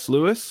much C.S.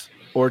 Lewis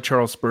or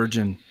Charles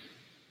Spurgeon.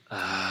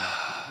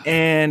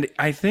 And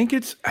I think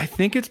it's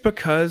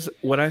because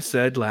what I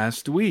said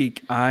last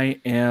week, I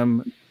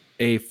am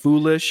a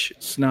foolish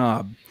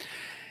snob.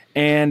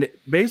 And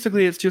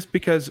basically it's just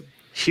because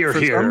for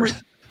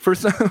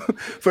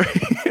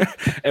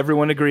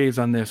everyone agrees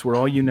on this. We're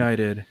all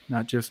united,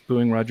 not just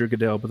booing Roger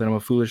Goodell, but then I'm a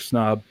foolish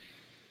snob.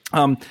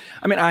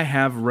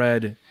 I've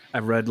read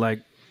like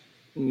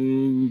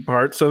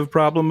parts of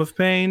Problem of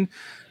Pain.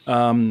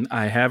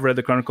 I have read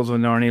the Chronicles of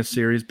Narnia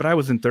series, but I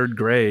was in third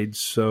grade,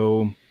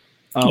 so.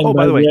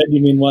 By the way,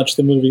 you mean watch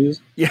the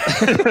movies? Yeah,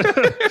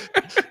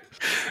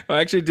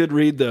 I actually did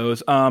read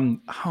those.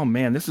 Oh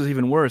man, this is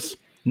even worse.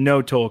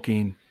 No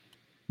Tolkien,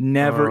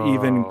 never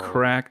even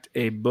cracked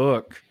a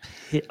book.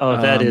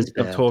 That is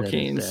bad. Of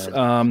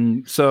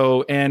Tolkien's.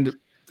 So, and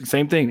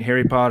same thing,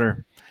 Harry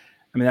Potter.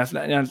 I mean,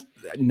 I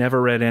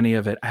never read any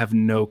of it. I have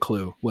no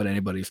clue what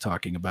anybody's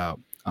talking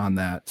about on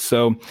that.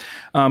 So,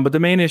 but the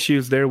main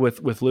issues there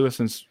with Lewis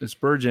and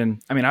Spurgeon.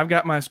 I mean, I've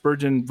got my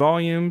Spurgeon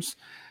volumes.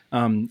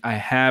 I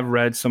have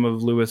read some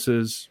of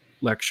Lewis's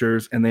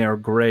lectures, and they are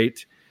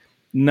great.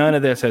 None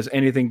of this has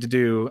anything to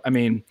do. I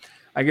mean,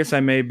 I guess I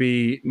may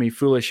be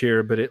foolish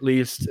here, but at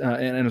least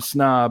and a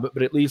snob.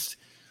 But at least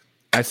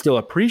I still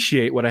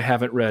appreciate what I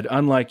haven't read.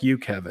 Unlike you,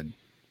 Kevin,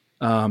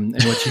 and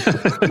what you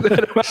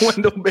said about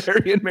Wendell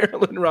Berry and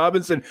Marilyn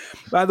Robinson.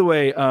 By the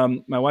way,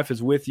 my wife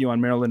is with you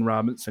on Marilyn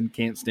Robinson.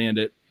 Can't stand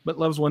it, but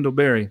loves Wendell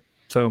Berry.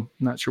 So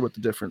not sure what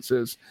the difference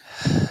is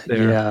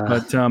there. Yeah.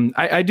 But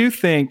I do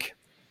think.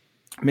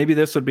 Maybe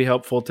this would be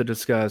helpful to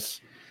discuss.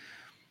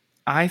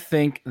 I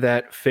think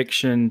that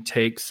fiction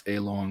takes a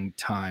long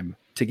time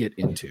to get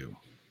into.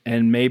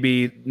 And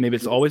maybe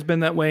it's always been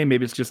that way.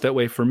 Maybe it's just that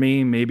way for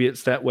me. Maybe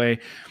it's that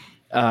way.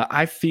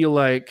 I feel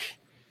like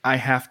I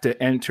have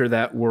to enter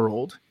that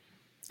world.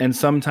 And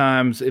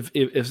sometimes if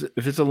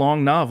it's a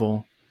long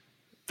novel,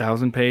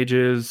 1,000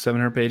 pages,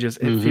 700 pages,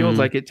 it feels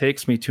like it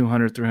takes me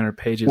 200, 300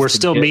 pages. We're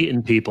still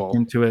meeting people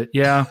into it.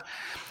 Yeah.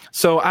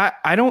 So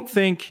I don't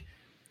think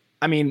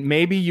I mean,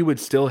 maybe you would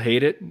still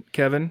hate it,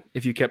 Kevin,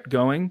 if you kept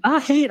going. I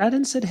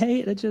didn't say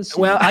hate.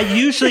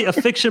 A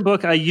fiction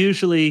book, I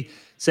usually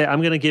say I'm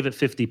going to give it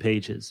 50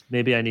 pages.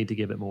 Maybe I need to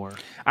give it more.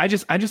 I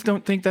just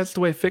don't think that's the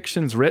way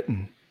fiction's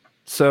written.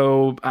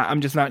 So I'm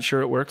just not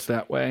sure it works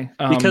that way.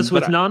 Because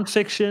with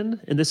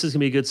nonfiction, and this is going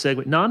to be a good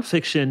segue,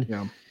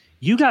 nonfiction,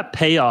 you got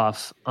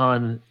payoff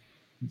on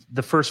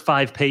the first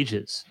 5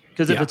 pages.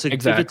 Because if it's a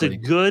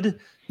good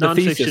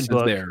nonfiction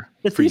book,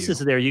 the thesis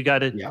is there. You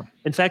got it. Yeah.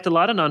 In fact, a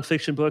lot of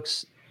nonfiction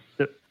books,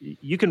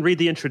 you can read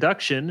the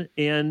introduction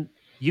and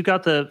you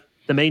got the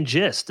main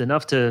gist,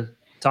 enough to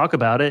talk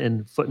about it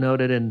and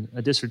footnote it in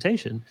a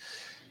dissertation,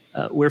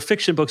 where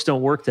fiction books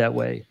don't work that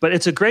way. But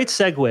it's a great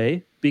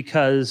segue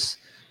because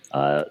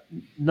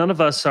none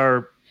of us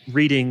are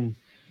reading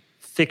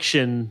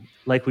fiction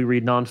like we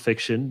read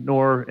nonfiction,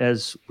 nor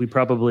as we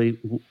probably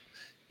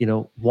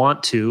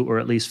want to, or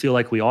at least feel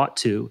like we ought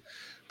to.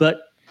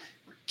 But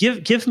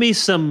give me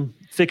some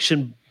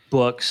fiction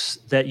books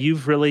that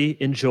you've really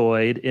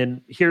enjoyed,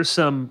 and here's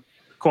some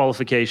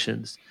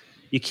qualifications.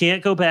 You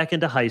can't go back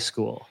into high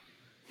school.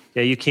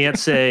 Yeah, you can't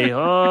say,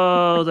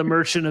 "Oh, The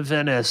Merchant of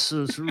Venice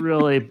was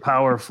really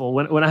powerful."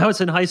 When I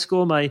was in high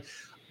school, my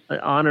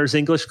honors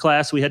English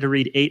class, we had to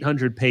read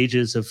 800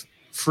 pages of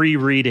free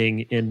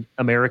reading in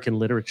American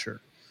literature.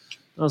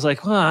 I was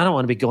like, well, I don't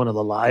want to be going to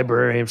the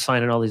library and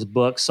finding all these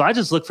books. So I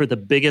just looked for the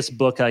biggest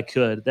book I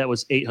could. That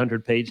was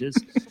 800 pages.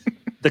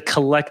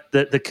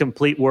 The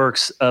complete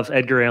works of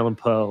Edgar Allan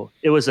Poe.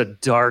 It was a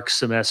dark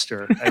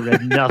semester. I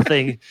read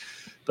nothing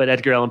but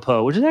Edgar Allan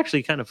Poe, which is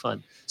actually kind of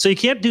fun. So you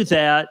can't do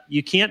that.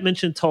 You can't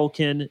mention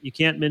Tolkien. You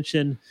can't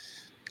mention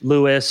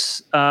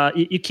Lewis.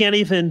 You can't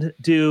even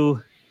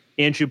do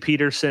Andrew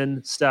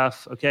Peterson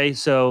stuff. Okay,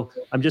 so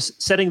I'm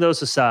just setting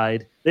those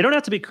aside. They don't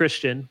have to be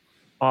Christian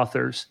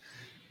authors.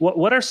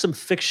 What are some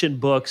fiction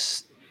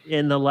books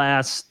in the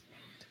last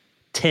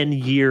 10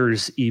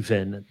 years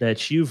even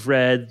that you've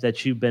read,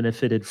 that you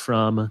benefited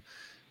from,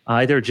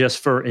 either just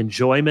for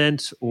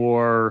enjoyment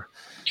or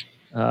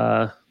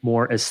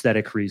more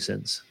aesthetic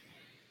reasons?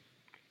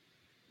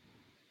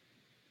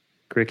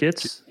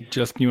 Crickets?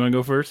 Justin, you want to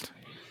go first?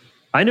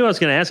 I knew I was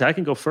going to ask. I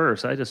can go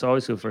first. I just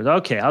always go first.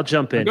 Okay, I'll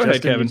jump in. Go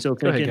ahead, Justin, Kevin.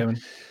 Go ahead, Kevin.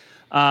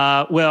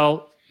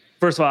 Well,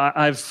 first of all,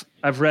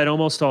 I've read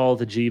almost all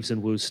the Jeeves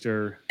and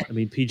Wooster. I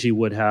mean, P.G.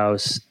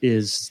 Wodehouse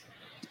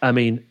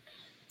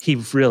he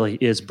really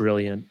is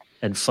brilliant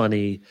and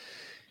funny,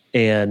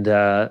 and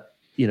the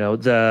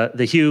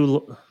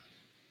Hugh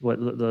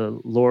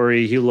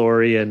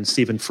Laurie and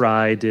Stephen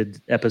Fry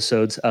did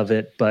episodes of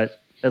it,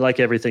 but like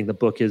everything, the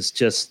book is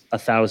just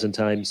 1,000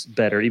 times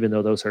better, even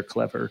though those are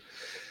clever.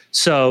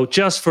 So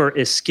just for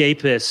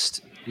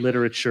escapist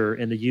literature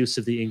and the use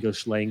of the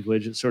English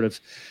language, it's sort of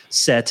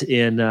set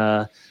in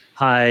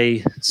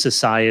high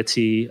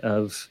society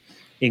of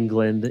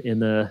England in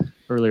the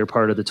earlier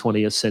part of the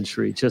 20th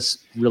century.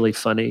 Just really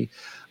funny.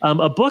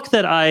 A book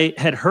that I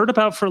had heard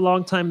about for a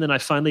long time, then I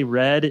finally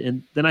read,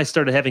 and then I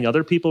started having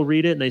other people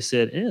read it, and they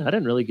said, I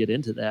didn't really get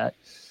into that,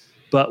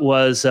 but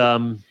was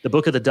The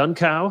Book of the Dun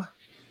Cow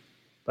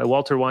by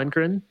Walter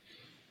Winegren.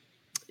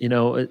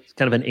 It's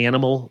kind of an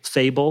animal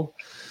fable.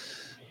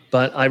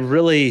 But I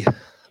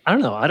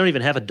don't know. I don't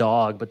even have a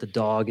dog, but the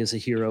dog is a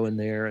hero in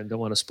there, and don't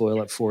want to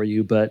spoil it for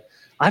you. But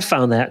I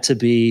found that to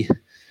be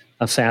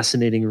a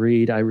fascinating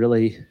read. I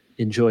really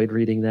enjoyed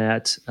reading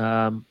that.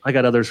 I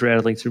got others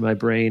rattling through my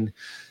brain.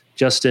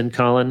 Justin,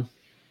 Colin,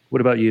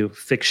 what about you?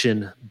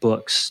 Fiction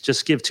books.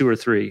 Just give 2 or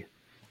 3.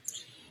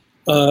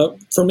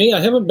 For me,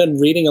 I haven't been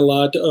reading a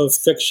lot of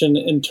fiction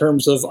in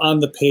terms of on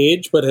the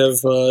page, but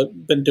have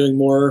been doing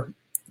more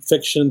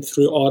fiction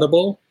through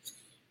Audible.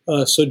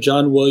 So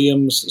John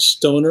Williams'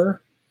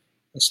 Stoner.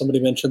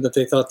 Somebody mentioned that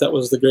they thought that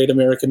was the great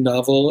American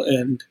novel,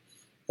 and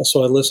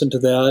so I listened to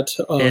that.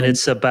 And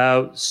it's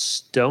about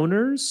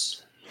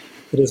stoners?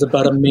 It is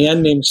about a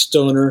man named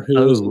Stoner who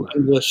was an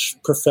English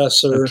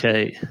professor,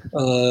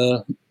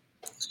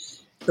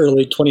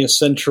 early 20th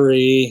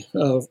century,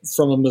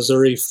 from a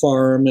Missouri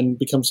farm, and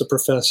becomes a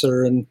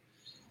professor. And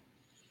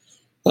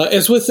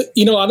as with,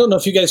 I don't know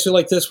if you guys feel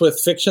like this with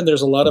fiction,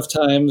 there's a lot of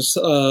times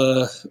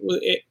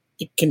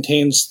it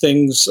contains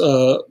things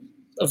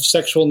of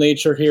sexual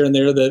nature here and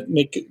there that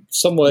make it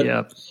somewhat,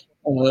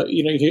 when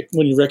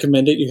you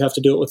recommend it, you have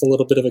to do it with a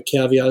little bit of a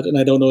caveat. And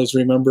I don't always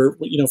remember,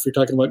 if you're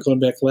talking about going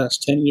back the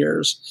last 10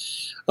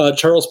 years.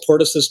 Charles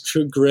Portis's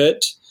True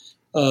Grit,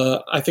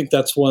 I think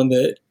that's one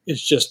that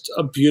is just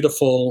a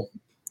beautiful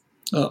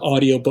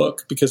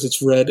audiobook because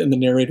it's read in the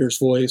narrator's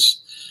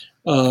voice.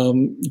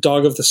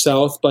 Dog of the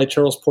South by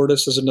Charles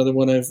Portis is another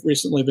one I've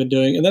recently been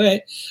doing. And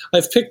then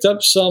I've picked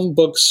up some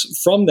books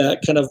from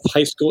that kind of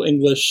high school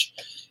English,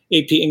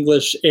 AP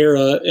English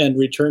era and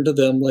returned to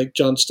them, like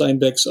John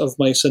Steinbeck's Of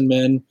Mice and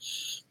Men,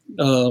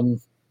 The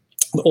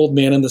Old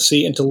Man and the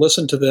Sea, and to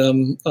listen to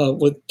them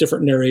with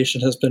different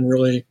narration has been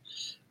really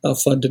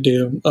fun to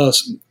do. A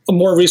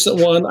more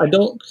recent one, I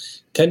don't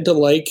tend to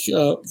like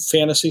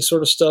fantasy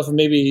sort of stuff.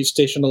 Maybe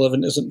Station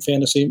 11 isn't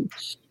fantasy,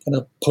 kind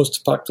of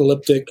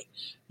post-apocalyptic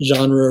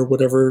genre or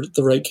whatever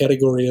the right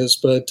category is,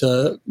 but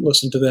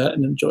listened to that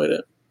and enjoyed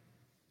it.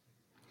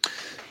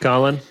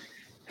 Colin?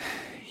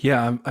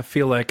 Yeah, I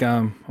feel like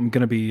I'm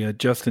going to be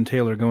Justin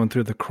Taylor going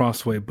through the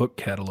Crossway book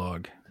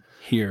catalog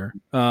here.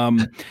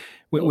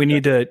 We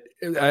need to.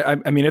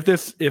 I mean, if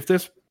this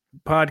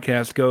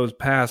podcast goes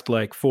past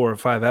like 4 or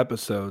 5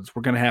 episodes,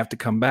 we're going to have to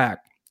come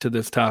back to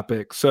this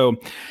topic. So,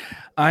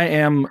 I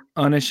am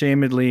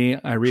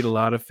unashamedly. I read a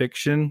lot of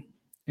fiction,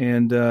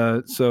 and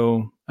I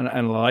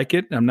like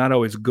it. I'm not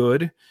always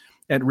good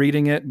at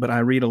reading it, but I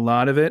read a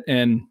lot of it,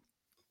 and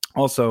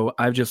also,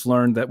 I've just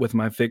learned that with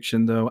my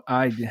fiction, though,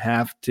 I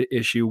have to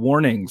issue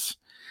warnings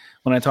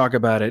when I talk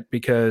about it,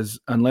 because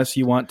unless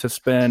you want to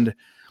spend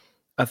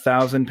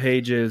 1,000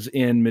 pages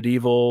in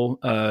medieval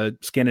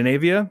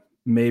Scandinavia,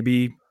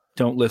 maybe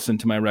don't listen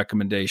to my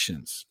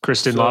recommendations.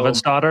 Kristin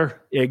Lavransdatter?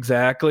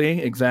 Exactly,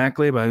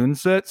 by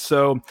Undset.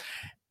 So,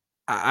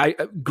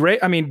 great.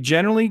 I mean,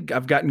 generally,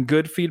 I've gotten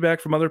good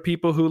feedback from other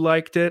people who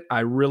liked it.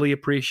 I really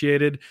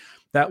appreciated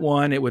that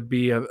one. It would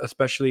be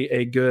especially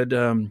a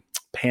good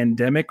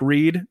pandemic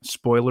read.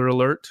 Spoiler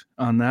alert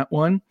on that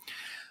one.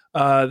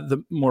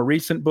 The more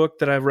recent book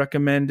that I've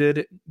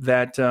recommended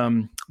that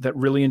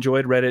really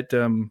enjoyed, read it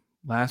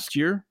last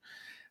year,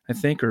 I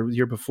think, or the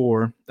year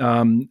before,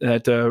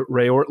 that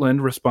Ray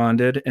Ortlund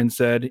responded and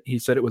said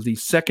it was the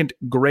second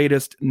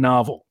greatest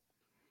novel.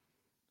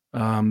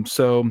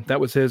 So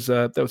that was his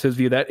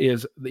view. That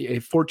is A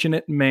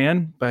Fortunate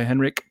Man by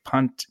Henrik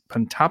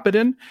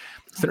Pontoppidan.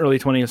 It's an early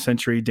 20th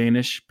century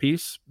Danish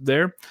piece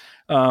there.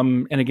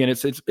 And again,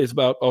 it's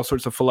about all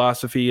sorts of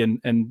philosophy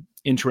and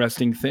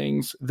interesting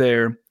things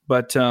there.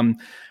 But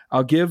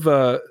I'll give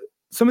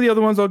some of the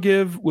other ones I'll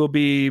give will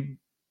be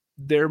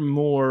they're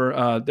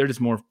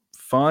just more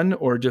fun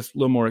or just a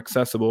little more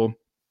accessible.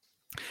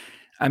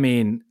 I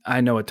mean,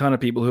 I know a ton of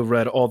people who've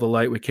read All the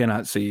Light We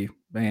Cannot See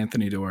by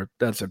Anthony Doerr.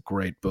 That's a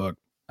great book.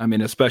 I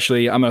mean,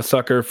 especially I'm a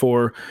sucker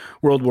for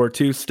World War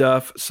II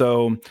stuff.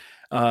 So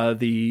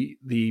the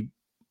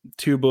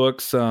 2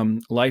 books,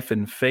 Life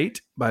and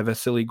Fate by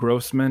Vasily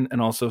Grossman,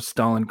 and also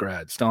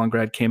Stalingrad.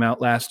 Stalingrad came out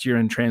last year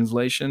in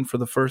translation for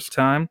the first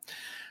time.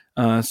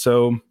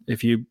 So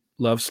if you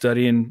love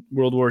studying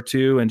World War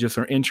II and just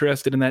are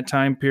interested in that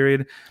time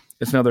period,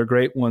 it's another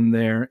great one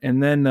there.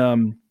 And then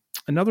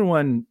another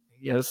one,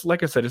 yes,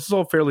 like I said, this is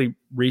all fairly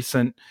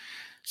recent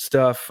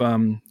stuff,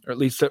 or at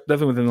least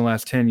definitely within the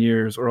last 10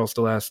 years or else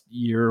the last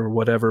year or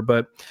whatever.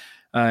 But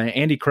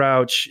Andy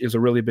Crouch is a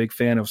really big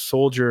fan of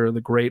Soldier,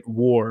 the Great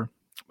War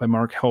by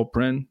Mark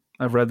Helprin.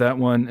 I've read that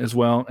one as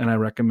well, and I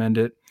recommend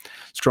it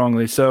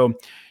strongly. So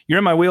you're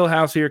in my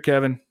wheelhouse here,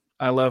 Kevin.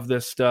 I love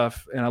this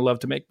stuff, and I love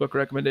to make book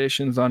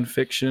recommendations on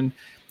fiction.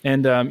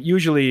 And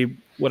usually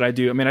what I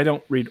do, I mean, I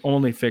don't read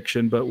only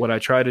fiction, but what I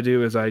try to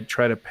do is I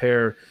try to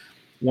pair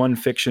one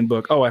fiction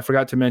book. Oh, I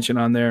forgot to mention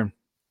on there,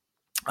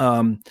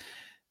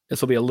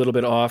 this will be a little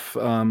bit off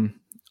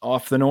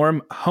the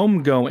norm,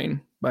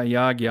 Homegoing by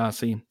Yag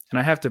Yassi. And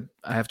I have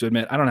to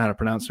admit, I don't know how to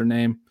pronounce her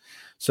name,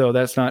 so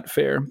that's not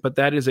fair. But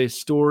that is a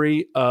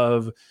story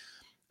of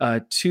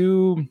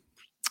two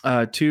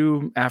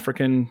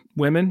African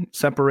women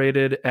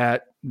separated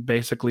at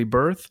basically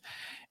birth,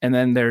 and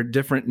then their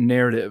different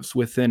narratives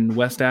within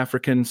West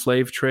African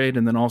slave trade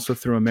and then also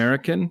through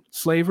American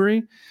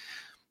slavery.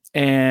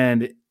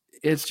 And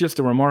it's just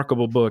a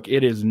remarkable book.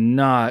 It is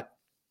not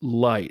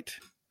light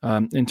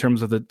in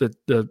terms of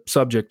the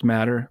subject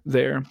matter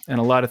there. And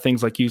a lot of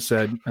things, like you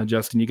said,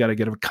 Justin, you got to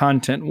get a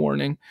content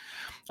warning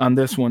on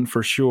this one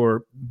for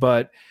sure.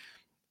 But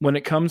when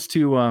it comes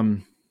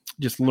to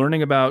just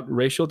learning about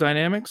racial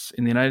dynamics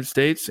in the United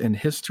States and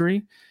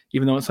history,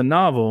 even though it's a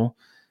novel,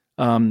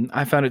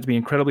 I found it to be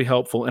incredibly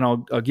helpful. And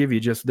I'll give you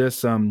just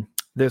this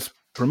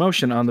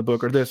promotion on the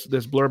book, or this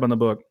blurb on the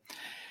book.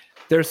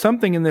 There's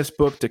something in this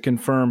book to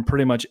confirm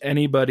pretty much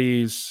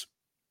anybody's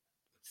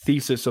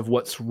thesis of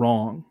what's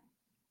wrong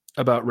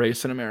about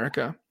race in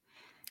America.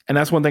 And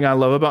that's one thing I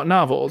love about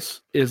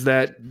novels, is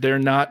that they're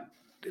not,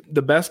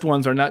 the best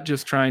ones are not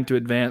just trying to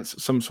advance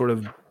some sort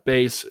of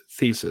base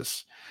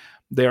thesis.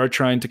 They are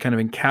trying to kind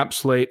of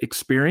encapsulate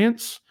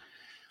experience,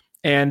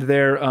 and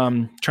they're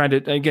trying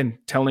to, again,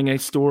 telling a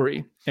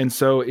story. And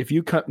so if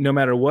you no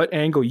matter what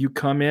angle you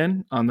come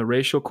in on the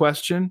racial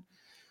question,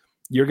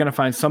 you're going to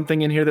find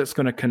something in here that's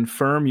going to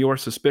confirm your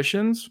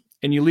suspicions,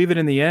 and you leave it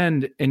in the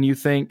end and you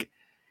think,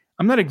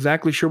 I'm not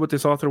exactly sure what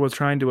this author was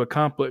trying to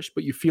accomplish,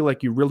 but you feel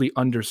like you really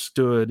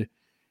understood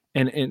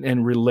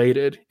and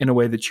related in a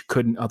way that you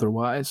couldn't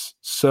otherwise.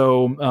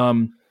 So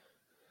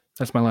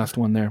that's my last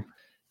one there.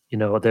 You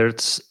know,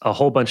 there's a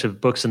whole bunch of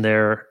books in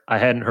there I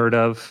hadn't heard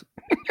of.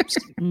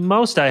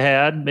 Most I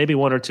had, maybe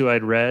one or two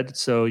I'd read.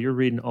 So you're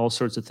reading all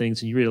sorts of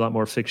things, and you read a lot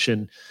more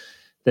fiction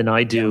than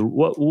I do.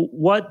 Yeah.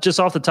 What just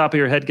off the top of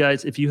your head,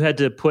 guys, if you had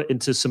to put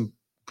into some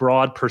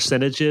broad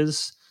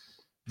percentages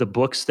the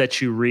books that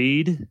you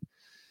read,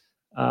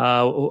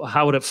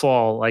 how would it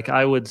fall? Like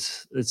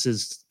this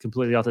is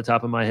completely off the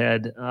top of my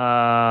head.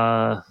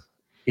 I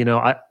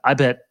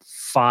bet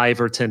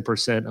 5 or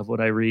 10% of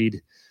what I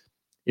read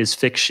is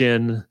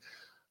fiction.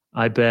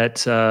 I bet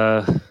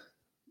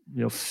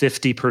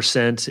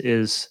 50%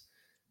 is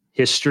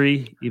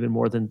history, even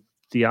more than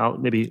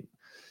theology,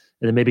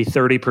 and then maybe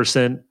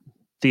 30%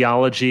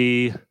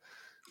 theology,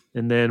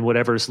 and then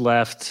whatever's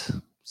left,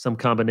 some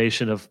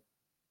combination of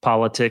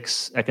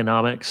politics,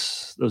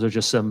 economics. Those are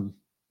just some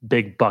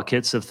big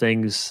buckets of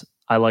things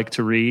I like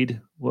to read.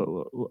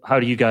 How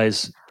do you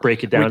guys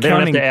break it down? They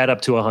don't have to add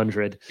up to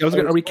 100.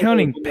 Are we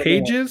counting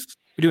pages?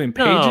 Are we doing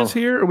pages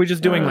here, or are we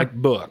just doing like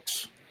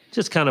books?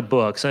 Just kind of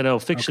books. I know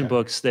fiction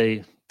books,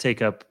 they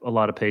take up a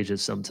lot of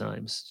pages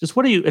sometimes. Just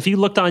if you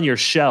looked on your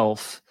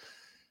shelf,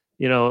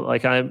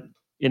 like I'm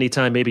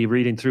anytime maybe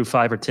reading through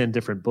 5 or 10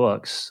 different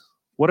books,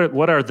 what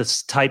are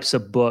the types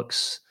of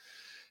books?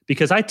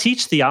 Because I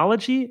teach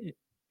theology,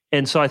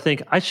 and so I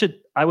think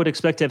I would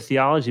expect to have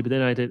theology, but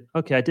then I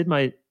did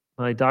my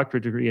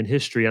doctorate degree in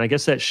history, and I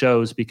guess that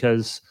shows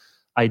because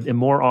I am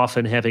more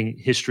often having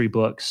history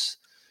books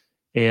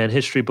and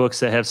history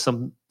books that have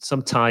some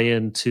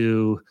tie-in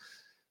to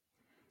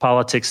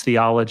politics,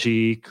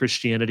 theology,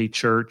 Christianity,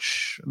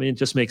 church. I mean, it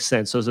just makes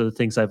sense. Those are the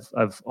things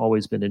I've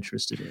always been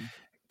interested in.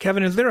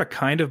 Kevin, is there a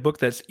kind of book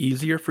that's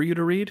easier for you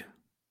to read?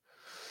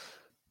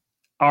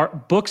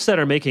 Are books that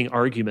are making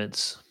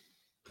arguments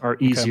are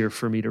easier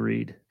for me to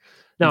read.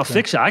 Now,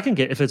 fiction, I can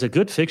get, if it's a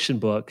good fiction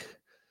book,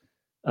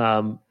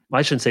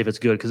 I shouldn't say if it's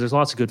good, because there's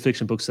lots of good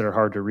fiction books that are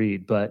hard to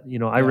read. But,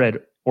 I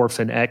read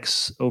Orphan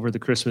X over the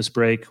Christmas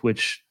break,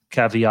 which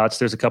caveats,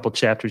 there's a couple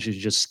chapters you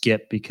just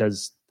skip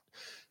because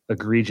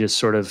egregious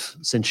sort of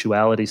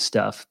sensuality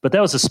stuff. But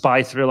that was a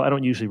spy thriller. I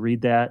don't usually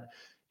read that.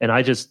 And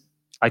I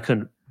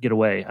couldn't get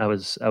away.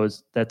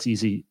 That's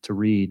easy to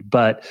read.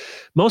 But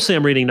mostly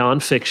I'm reading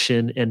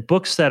nonfiction and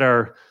books that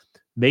are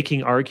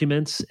making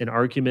arguments, and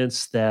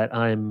arguments that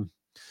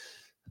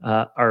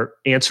are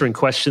answering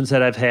questions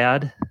that I've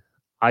had,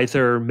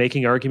 either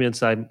making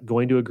arguments I'm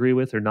going to agree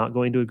with or not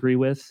going to agree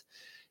with.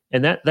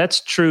 And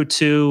that's true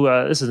too.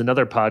 This is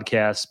another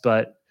podcast,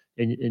 but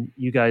and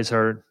you guys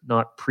are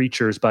not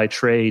preachers by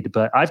trade,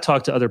 but I've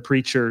talked to other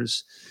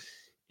preachers,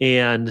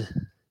 and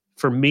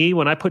for me,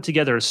 when I put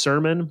together a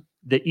sermon,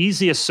 the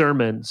easiest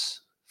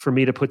sermons for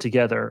me to put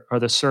together are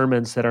the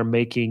sermons that are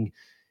making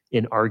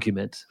an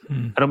argument.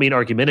 I don't mean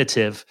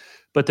argumentative,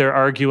 but they're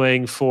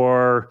arguing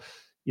for,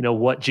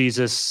 what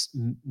Jesus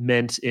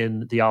meant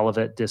in the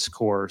Olivet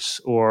Discourse,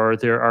 or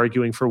they're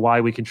arguing for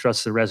why we can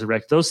trust the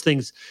resurrection. Those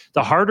things,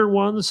 the harder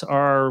ones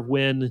are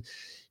when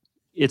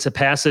it's a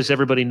passage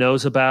everybody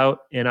knows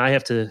about, and I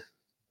have to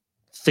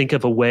think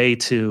of a way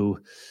to,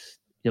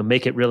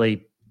 make it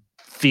really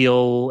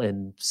feel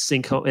and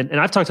sink home.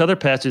 And I've talked to other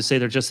pastors say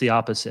they're just the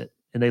opposite,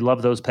 and they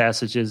love those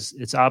passages.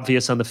 It's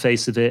obvious on the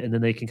face of it, and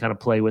then they can kind of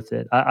play with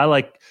it. I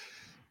like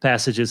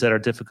passages that are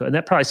difficult, and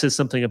that probably says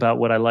something about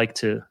what I like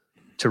to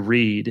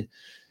read.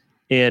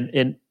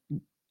 And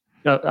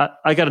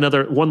I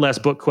got one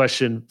last book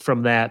question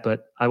from that,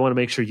 but I want to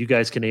make sure you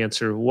guys can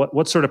answer.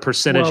 What sort of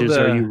percentages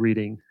are you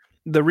reading?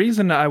 The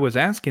reason I was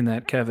asking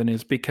that, Kevin,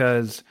 is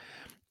because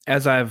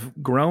as I've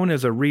grown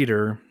as a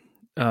reader,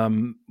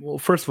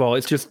 first of all,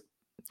 it's just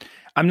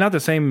I'm not the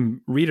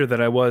same reader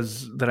that I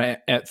was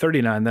at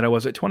 39 that I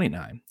was at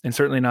 29, and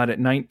certainly not at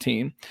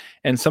 19.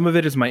 And some of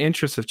it is my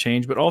interests have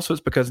changed, but also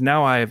it's because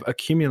now I've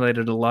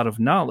accumulated a lot of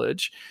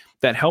knowledge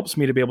that helps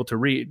me to be able to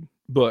read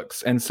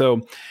books. And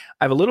so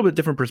I have a little bit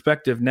different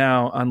perspective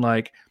now on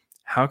like,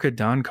 how could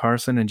Don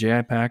Carson and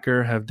J.I.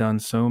 Packer have done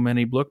so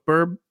many book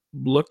blurbs?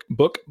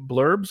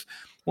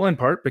 Well, in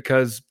part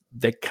because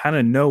they kind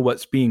of know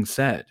what's being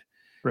said.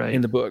 Right.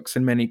 In the books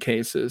in many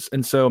cases.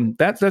 And so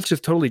that's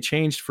just totally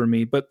changed for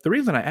me. But the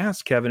reason I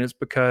asked, Kevin, is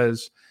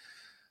because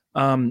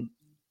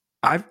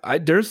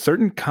there's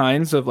certain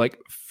kinds of like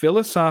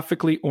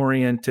philosophically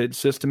oriented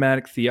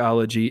systematic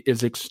theology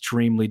is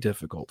extremely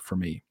difficult for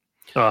me.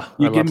 Oh,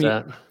 I love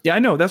that. Yeah, I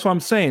know. That's what I'm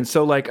saying.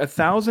 So like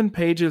 1,000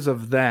 pages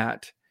of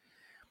that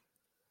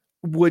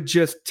would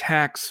just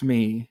tax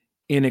me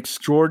in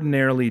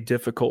extraordinarily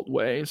difficult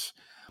ways.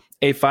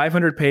 A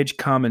 500-page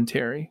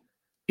commentary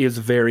is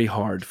very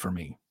hard for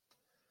me.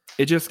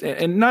 It just,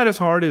 and not as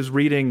hard as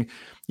reading,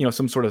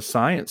 some sort of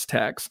science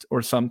text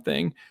or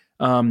something.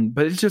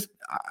 But it's just,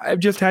 I've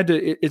just had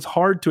to, it's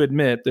hard to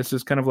admit, this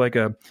is kind of like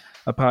a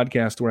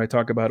podcast where I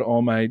talk about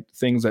all my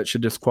things that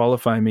should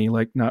disqualify me,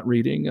 like not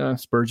reading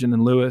Spurgeon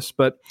and Lewis.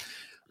 But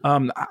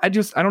I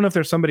don't know if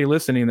there's somebody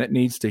listening that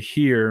needs to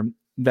hear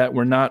that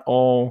we're not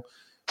all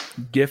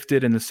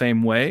gifted in the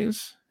same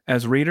ways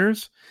as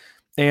readers.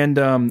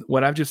 And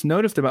what I've just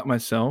noticed about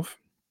myself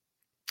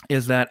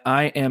is that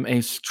I am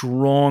a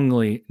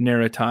strongly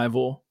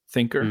narratival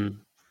thinker.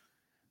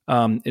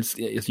 It's,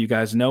 as you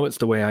guys know, it's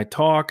the way I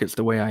talk, it's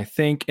the way I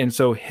think. And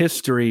so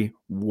history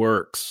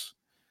works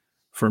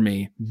for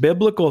me.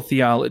 Biblical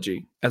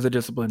theology as a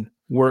discipline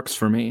works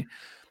for me.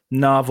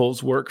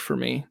 Novels work for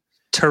me.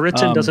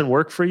 Turretin doesn't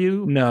work for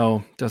you?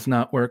 No, does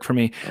not work for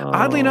me.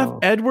 Oddly enough,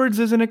 Edwards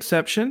is an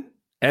exception.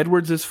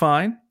 Edwards is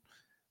fine.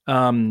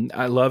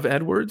 I love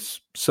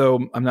Edwards,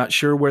 so I'm not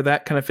sure where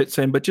that kind of fits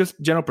in, but just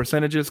general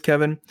percentages,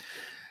 Kevin.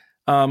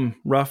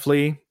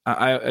 Roughly.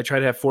 I try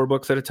to have 4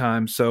 books at a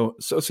time. So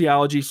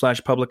sociology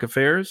 / public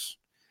affairs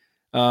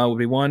would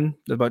be one,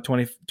 about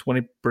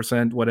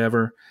 20%,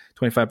 whatever,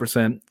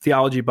 25%.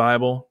 Theology,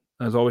 Bible,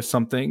 there's always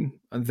something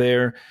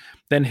there.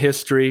 Then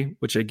history,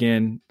 which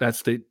again,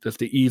 that's the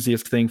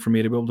easiest thing for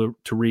me to be able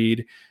to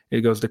read.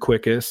 It goes the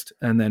quickest,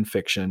 and then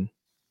fiction.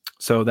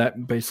 So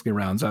that basically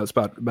rounds out. It's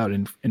about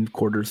in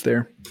quarters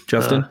there.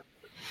 Justin?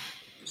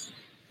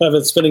 I've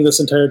been spending this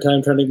entire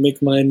time trying to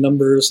make my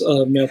numbers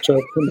match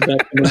up in the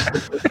back.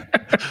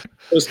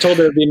 I was told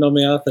there'd be no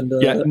math. And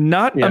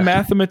a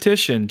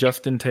mathematician,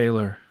 Justin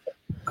Taylor.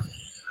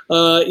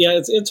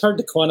 It's hard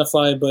to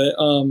quantify, but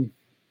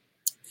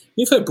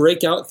if I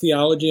break out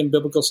theology and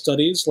biblical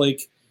studies,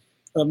 like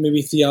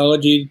maybe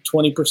theology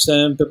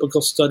 20%,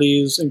 biblical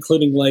studies,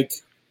 including like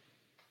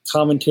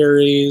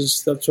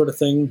commentaries, that sort of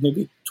thing,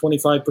 maybe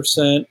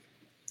 25%,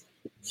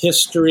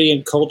 history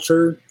and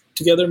culture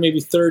together, maybe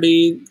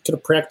 30, kind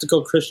of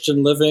practical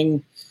Christian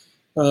living,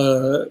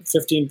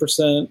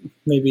 15%,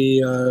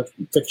 maybe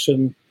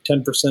fiction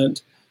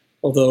 10%,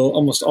 although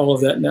almost all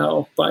of that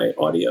now by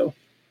audio.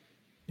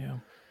 Yeah.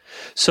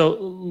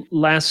 So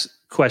last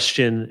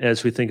question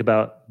as we think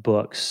about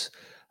books.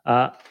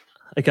 I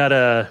got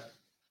a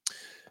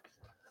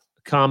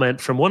comment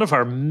from one of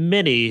our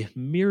many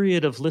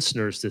myriad of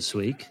listeners this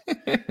week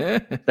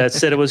that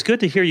said it was good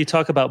to hear you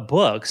talk about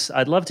books.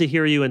 I'd love to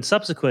hear you in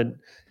subsequent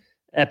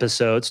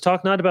episodes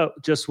talk not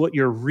about just what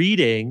you're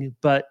reading,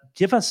 but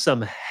give us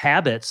some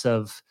habits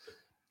of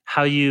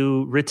how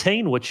you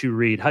retain what you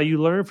read, how you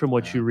learn from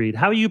what you read,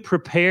 how you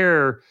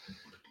prepare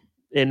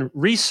and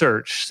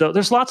research. So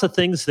there's lots of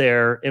things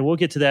there, and we'll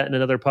get to that in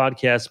another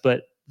podcast.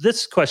 But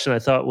this question I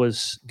thought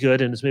was good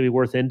and is maybe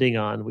worth ending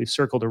on. We've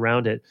circled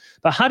around it.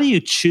 But how do you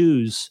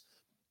choose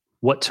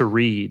what to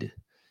read?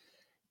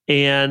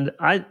 And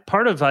I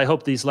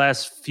hope these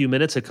last few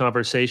minutes of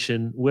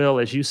conversation will,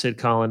 as you said,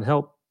 Colin,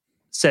 help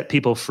set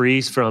people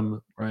free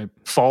from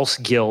false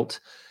guilt.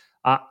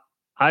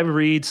 I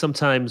read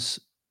sometimes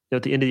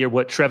at the end of the year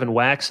what Trevin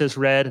Wax has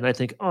read, and I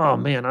think, oh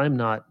man, I'm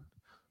not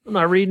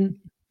reading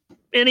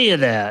any of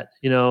that.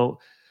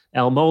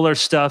 Al Mohler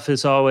stuff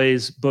is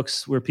always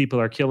books where people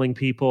are killing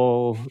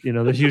people.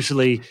 There's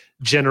usually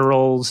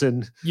generals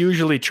and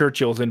usually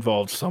Churchill's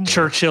involved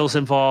somewhere.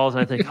 And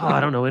I think, I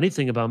don't know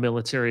anything about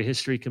military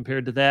history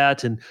compared to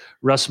that. And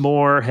Russ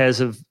Moore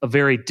has a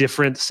very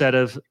different set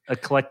of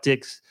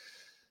eclectic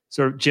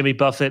sort of Jimmy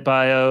Buffett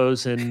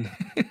bios, and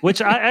which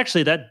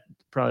that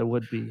probably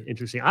would be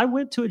interesting. I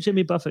went to a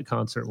Jimmy Buffett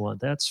concert once.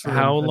 That's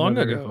how long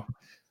ago?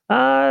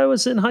 I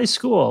was in high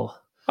school.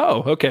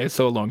 Oh, okay.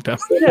 So a long time.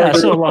 Yeah,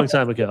 so a long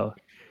time ago.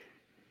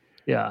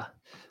 Yeah.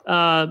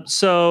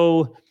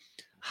 So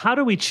how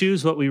do we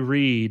choose what we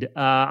read?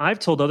 I've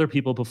told other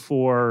people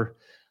before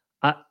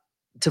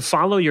to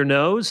follow your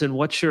nose and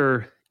what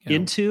you're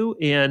into.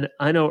 And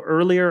I know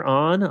earlier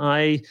on,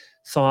 I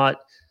thought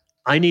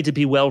I need to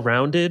be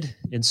well-rounded.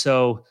 And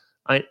so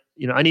I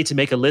need to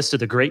make a list of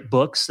the great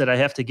books that I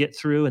have to get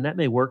through. And that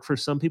may work for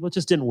some people. It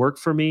just didn't work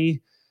for me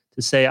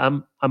to say,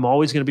 I'm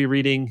always going to be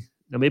reading.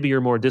 Now, maybe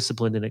you're more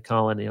disciplined in it,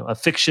 Colin, a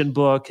fiction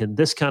book and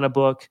this kind of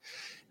book.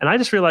 And I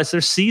just realized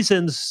there's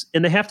seasons,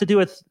 and they have to do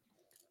with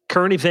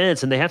current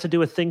events, and they have to do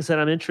with things that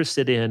I'm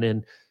interested in.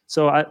 And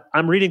so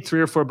I'm reading 3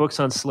 or 4 books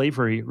on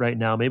slavery right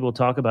now. Maybe we'll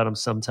talk about them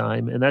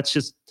sometime. And that's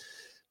just,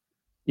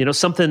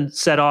 something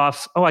set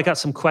off, I got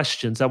some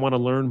questions. I want to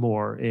learn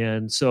more.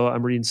 And so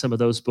I'm reading some of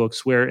those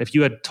books where if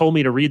you had told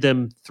me to read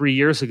them 3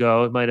 years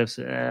ago, it might have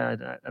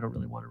said, I don't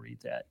really want to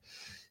read that.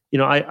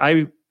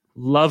 I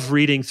love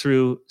reading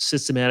through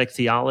systematic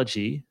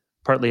theology.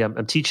 Partly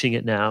I'm teaching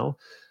it now,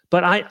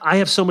 but I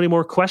have so many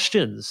more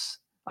questions.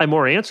 I have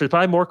more answers, but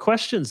I have more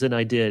questions than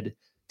I did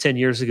 10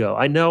 years ago.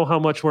 I know how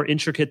much more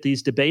intricate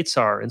these debates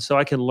are. And so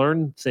I can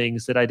learn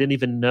things that I didn't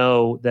even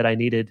know that I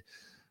needed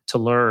to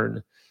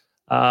learn.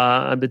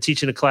 I've been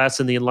teaching a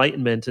class in the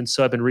Enlightenment. And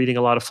so I've been reading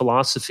a lot of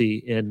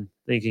philosophy and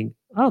thinking,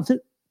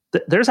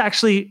 there's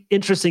actually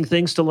interesting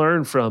things to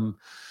learn from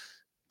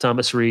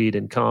Thomas Reid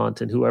and Kant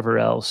and whoever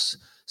else.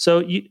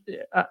 So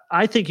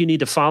I think you need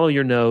to follow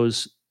your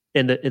nose.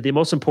 And the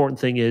most important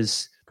thing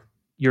is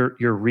you're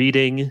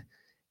reading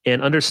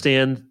and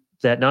understand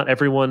that not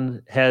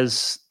everyone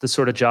has the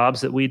sort of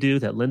jobs that we do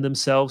that lend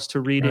themselves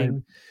to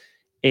reading,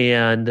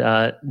 and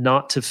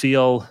not to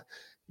feel,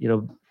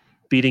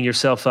 beating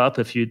yourself up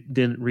if you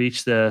didn't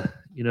reach the,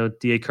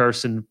 D.A.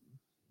 Carson,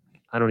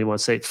 I don't even want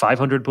to say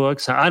 500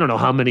 books. I don't know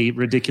how many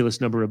ridiculous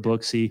number of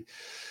books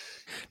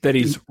that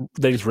he's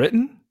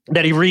written.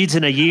 That he reads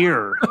in a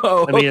year.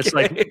 Oh, I mean, it's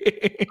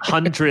like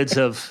hundreds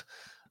of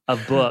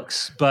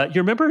books. But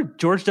you remember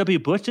George W.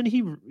 Bush? Didn't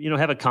he,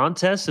 have a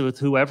contest with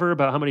whoever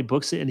about how many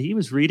books? And he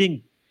was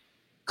reading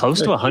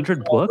close to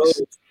 100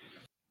 books.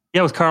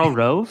 Yeah, with Karl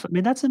Rove. I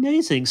mean, that's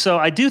amazing. So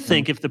I do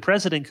think if the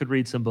president could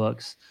read some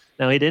books,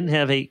 now he didn't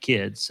have 8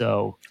 kids,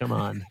 so come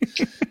on.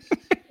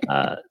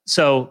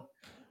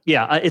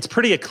 It's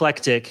pretty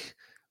eclectic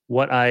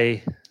what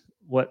I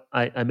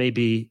may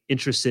be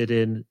interested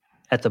in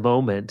at the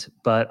moment,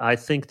 but I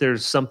think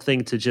there's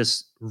something to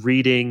just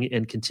reading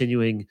and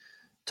continuing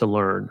to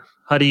learn?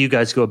 How do you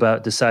guys go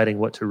about deciding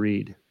what to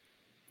read?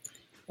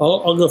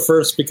 I'll go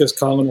first because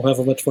Colin will have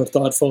a much more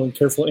thoughtful and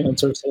careful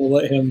answer, so we'll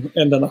let him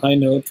end on a high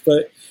note.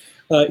 But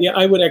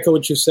I would echo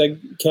what you said,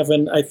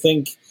 Kevin. I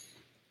think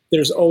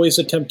there's always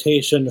a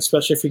temptation,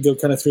 especially if you go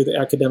kind of through the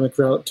academic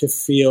route, to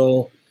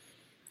feel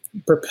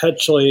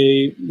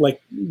perpetually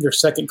like you're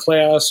second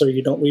class, or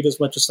you don't read as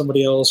much as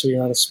somebody else, or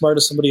you're not as smart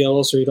as somebody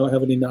else, or you don't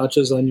have any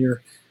notches on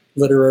your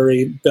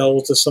literary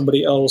belt as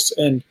somebody else.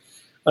 And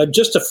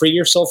just to free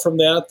yourself from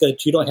that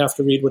you don't have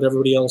to read what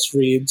everybody else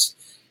reads.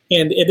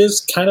 And it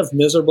is kind of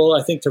miserable,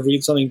 I think, to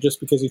read something just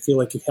because you feel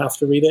like you have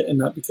to read it and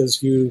not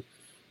because you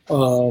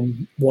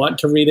want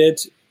to read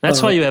it.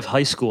 That's why you have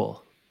high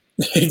school.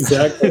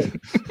 Exactly.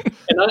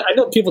 And I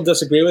know people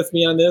disagree with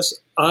me on this.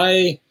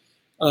 I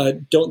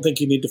don't think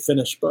you need to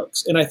finish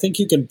books. And I think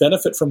you can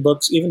benefit from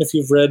books even if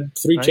you've read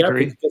 3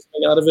 chapters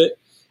out of it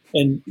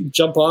and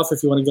jump off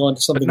if you want to go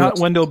into something but not else.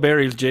 Wendell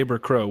Berry's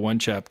Jayber Crow, 1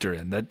 chapter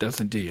in. That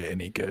doesn't do you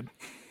any good.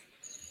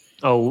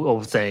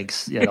 Oh,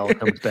 thanks. Yeah, it all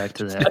comes back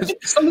to that. I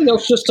think something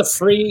else just to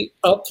free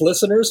up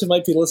listeners who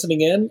might be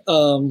listening in,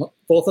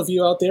 both of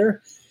you out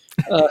there.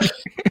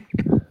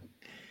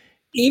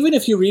 Even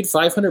if you read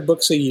 500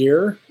 books a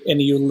year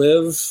and you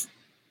live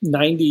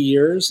 90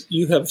 years,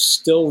 you have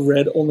still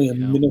read only a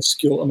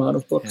minuscule amount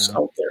of books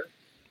out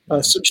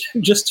there. So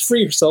just to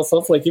free yourself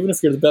up, like even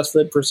if you're the best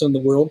read person in the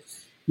world,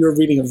 you're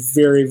reading a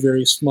very,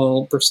 very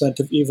small percent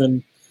of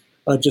even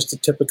just a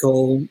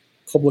typical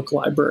public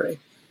library.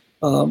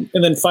 And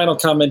then final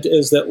comment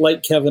is that,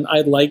 like Kevin,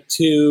 I like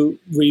to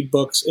read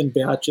books in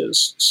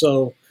batches,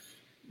 so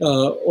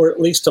or at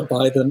least to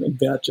buy them in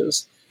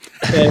batches.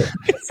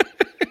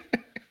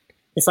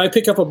 If I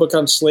pick up a book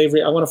on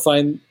slavery, I want to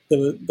find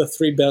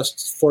the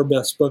 4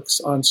 best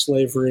books on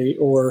slavery,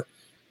 or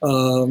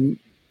on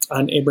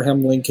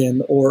Abraham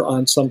Lincoln, or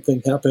on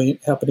something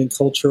happening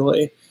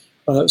culturally,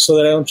 so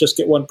that I don't just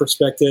get one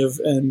perspective.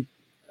 And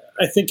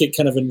I think it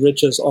kind of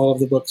enriches all of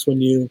the books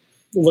when you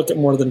look at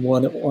more than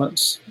one at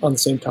once on the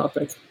same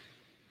topic.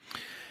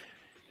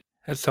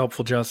 That's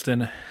helpful,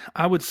 Justin.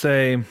 I would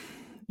say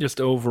just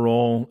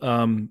overall,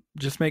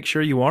 just make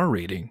sure you are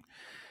reading.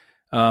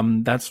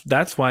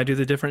 That's why I do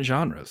the different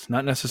genres,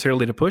 not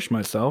necessarily to push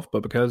myself,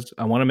 but because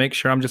I want to make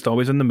sure I'm just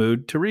always in the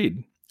mood to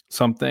read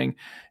something,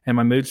 and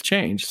my moods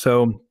change.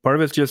 So part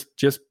of it's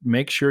just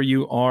make sure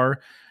you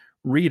are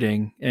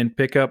reading and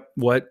pick up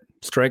what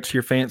strikes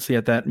your fancy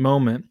at that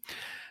moment.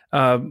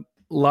 A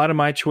lot of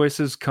my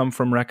choices come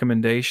from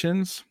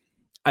recommendations.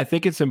 I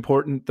think it's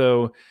important,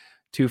 though,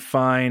 to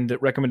find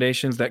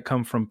recommendations that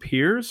come from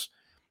peers,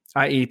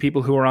 i.e.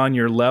 people who are on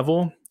your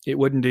level. It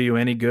wouldn't do you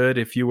any good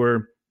if you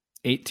were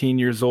 18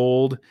 years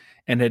old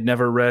and had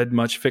never read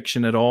much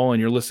fiction at all,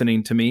 and you're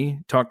listening to me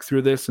talk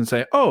through this and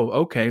say, oh,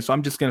 okay, so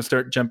I'm just going to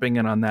start jumping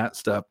in on that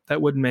stuff.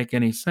 That wouldn't make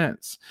any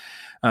sense.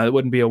 It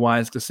wouldn't be a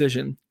wise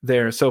decision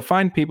there. So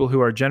find people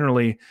who are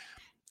generally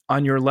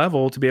on your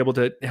level to be able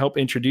to help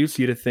introduce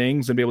you to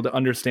things and be able to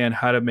understand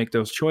how to make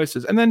those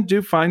choices. And then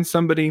do find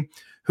somebody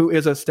who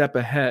is a step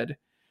ahead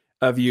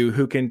of you,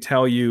 who can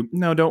tell you,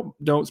 no,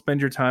 don't spend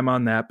your time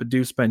on that, but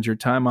do spend your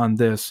time on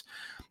this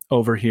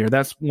over here.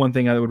 That's one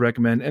thing I would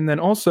recommend. And then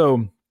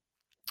also,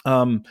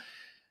 it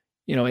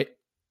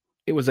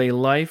was a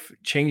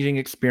life-changing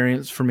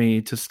experience for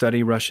me to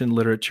study Russian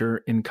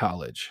literature in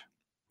college.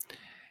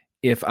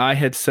 If I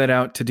had set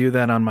out to do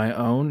that on my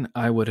own,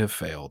 I would have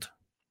failed.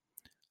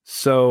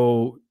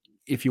 So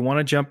if you want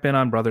to jump in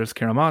on Brothers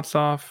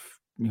Karamazov,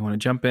 you want to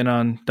jump in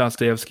on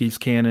Dostoevsky's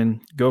canon,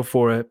 go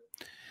for it.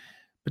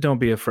 But don't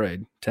be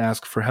afraid to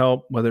ask for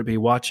help, whether it be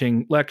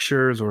watching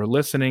lectures or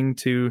listening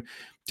to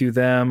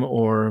them,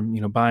 or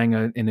buying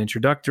an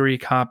introductory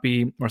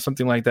copy or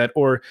something like that,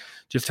 or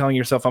just telling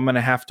yourself, I'm going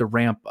to have to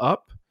ramp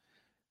up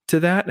to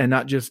that and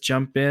not just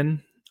jump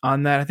in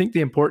on that. I think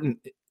the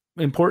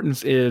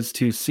importance is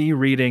to see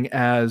reading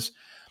as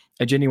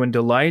a genuine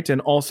delight,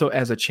 and also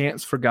as a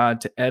chance for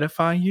God to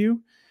edify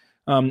you,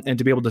 and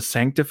to be able to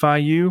sanctify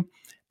you,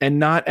 and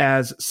not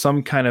as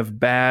some kind of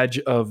badge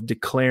of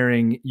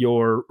declaring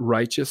your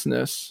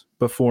righteousness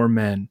before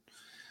men.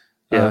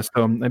 So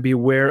I'd be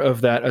aware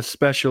of that,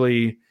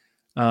 especially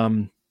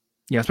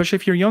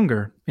if you're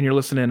younger and you're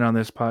listening on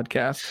this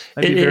podcast.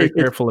 I'd be very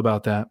careful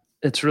about that.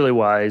 It's really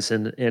wise,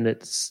 and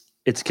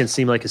it can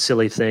seem like a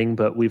silly thing,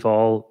 but we've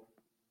all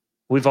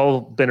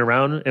been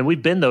around, and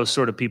we've been those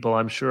sort of people.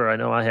 I'm sure. I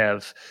know I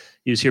have.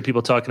 You just hear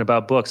people talking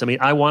about books. I mean,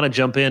 I want to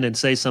jump in and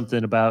say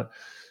something about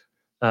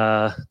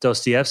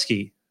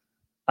Dostoevsky.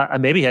 I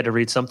maybe had to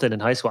read something in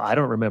high school. I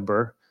don't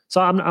remember.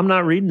 So I'm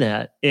not reading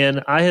that.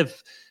 And I have,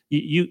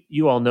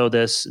 you all know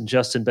this, and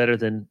Justin better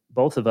than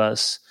both of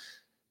us.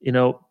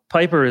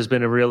 Piper has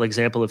been a real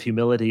example of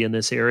humility in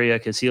this area,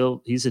 because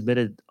he's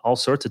admitted all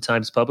sorts of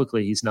times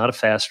publicly he's not a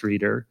fast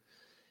reader.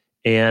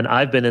 And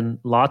I've been in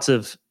lots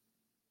of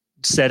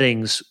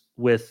settings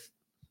with,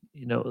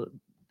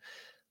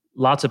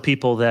 lots of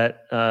people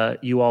that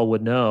you all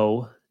would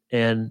know,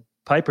 and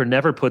Piper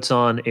never puts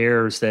on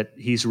airs that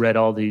he's read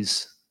all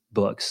these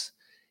books.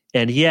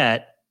 And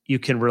yet you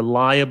can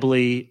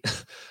reliably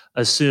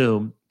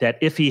assume that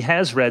if he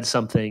has read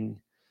something,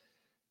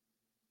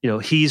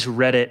 he's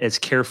read it as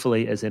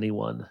carefully as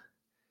anyone.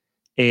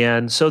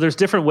 And so there's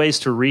different ways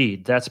to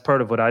read. That's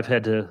part of what I've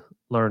had to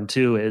learn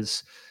too,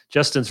 is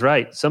Justin's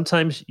right.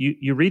 Sometimes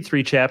you read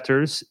 3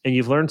 chapters and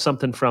you've learned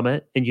something from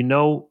it and you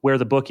know where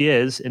the book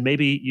is, and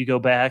maybe you go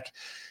back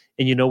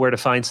and you know where to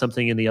find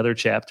something in the other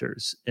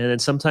chapters. And then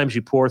sometimes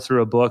you pour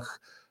through a book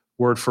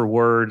word for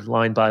word,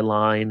 line by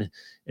line.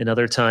 And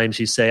other times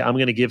you say, I'm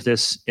going to give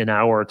this an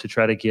hour to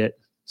try to get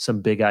some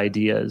big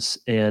ideas.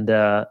 And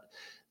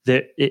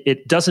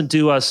it doesn't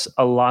do us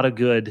a lot of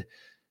good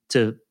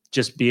to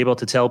just be able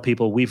to tell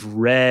people we've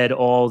read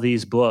all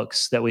these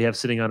books that we have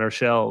sitting on our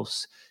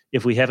shelves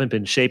if we haven't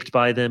been shaped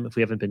by them, if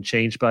we haven't been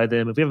changed by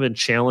them, if we haven't been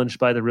challenged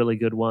by the really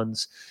good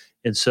ones.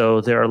 And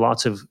so there are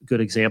lots of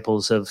good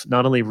examples of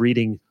not only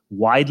reading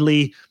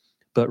widely,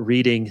 but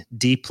reading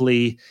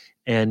deeply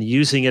and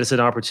using it as an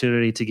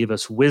opportunity to give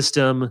us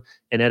wisdom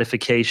and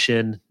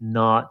edification,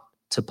 not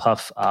to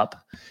puff up.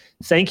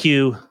 Thank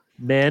you,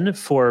 men,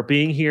 for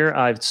being here.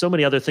 I have so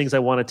many other things I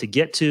wanted to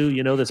get to.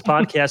 This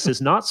podcast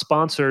is not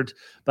sponsored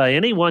by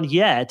anyone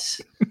yet.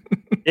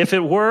 If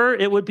it were,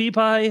 it would be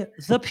by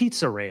the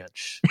Pizza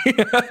Ranch.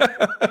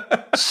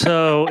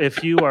 So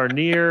if you are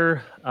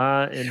near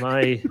in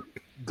my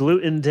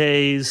gluten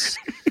days,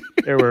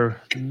 there were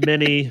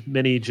many,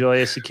 many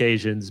joyous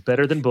occasions.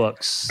 Better than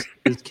books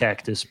is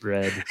cactus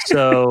bread.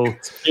 So I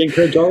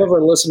encourage all of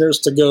our listeners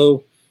to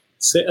go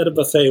sit at a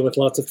buffet with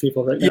lots of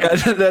people right now.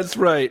 Yeah, that's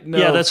right.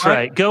 No, that's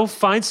right. Go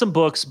find some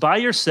books by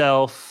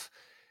yourself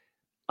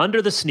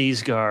under the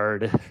sneeze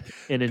guard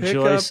and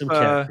enjoy some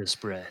cactus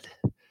bread.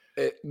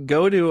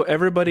 Go to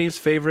everybody's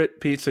favorite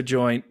pizza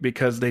joint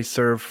because they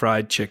serve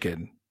fried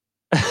chicken.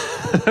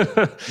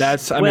 It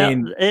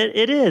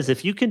is.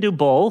 If you can do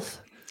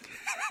both.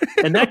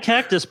 And that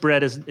cactus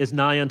bread is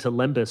nigh unto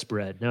lembas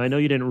bread. Now I know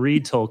you didn't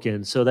read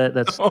Tolkien, so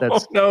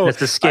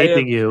that's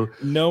escaping you.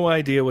 No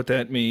idea what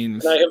that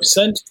means. And I have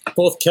sent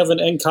both Kevin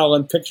and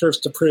Colin pictures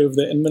to prove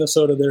that in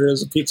Minnesota there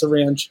is a pizza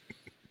ranch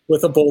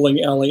with a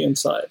bowling alley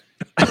inside.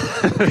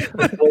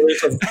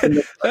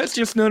 That's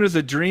just known as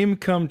a dream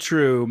come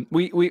true.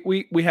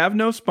 We have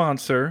no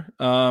sponsor.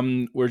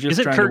 We're just. Is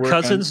it trying Kirk to work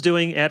Cousins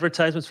doing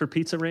advertisements for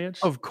Pizza Ranch?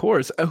 Of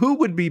course. Who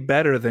would be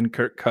better than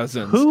Kirk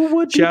Cousins? Who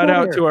would? Shout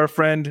out to our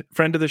friend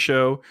of the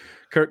show,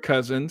 Kirk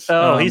Cousins.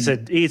 Oh, he's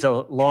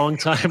a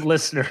longtime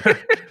listener.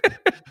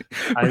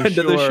 Friend of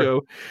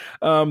the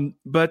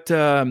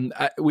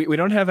show. We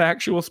don't have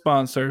actual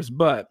sponsors,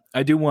 but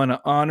I do want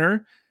to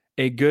honor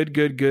a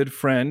good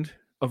friend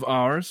of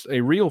ours,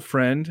 a real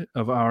friend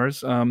of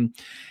ours, and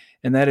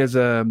that is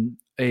a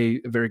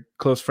very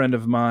close friend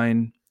of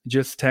mine.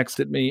 Just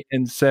texted me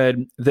and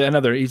said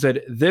he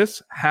said,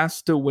 this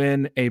has to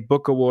win a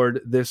book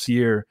award this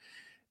year.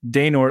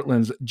 Dane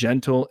Ortland's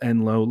Gentle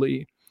and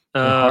Lowly,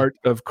 The Heart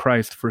of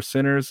Christ for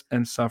Sinners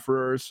and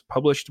Sufferers,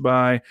 published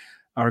by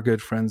our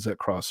good friends at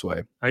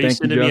Crossway. Are you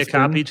sending me a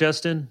copy,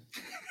 Justin?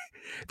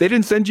 They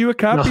didn't send you a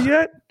copy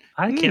yet?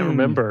 I can't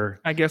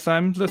remember. I guess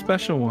I'm the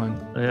special one.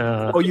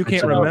 Yeah. Oh, you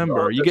can't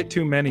remember. You get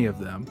too many of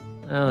them.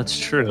 Oh, it's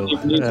true.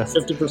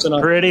 50%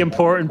 off. Pretty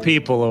important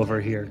people over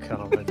here,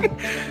 Colin.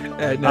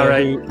 All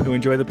right. Who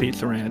enjoy the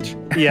Pizza Ranch.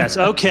 Yes.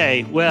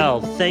 Okay.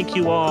 Well, thank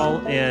you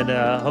all, and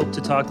hope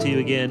to talk to you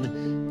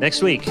again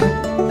next week.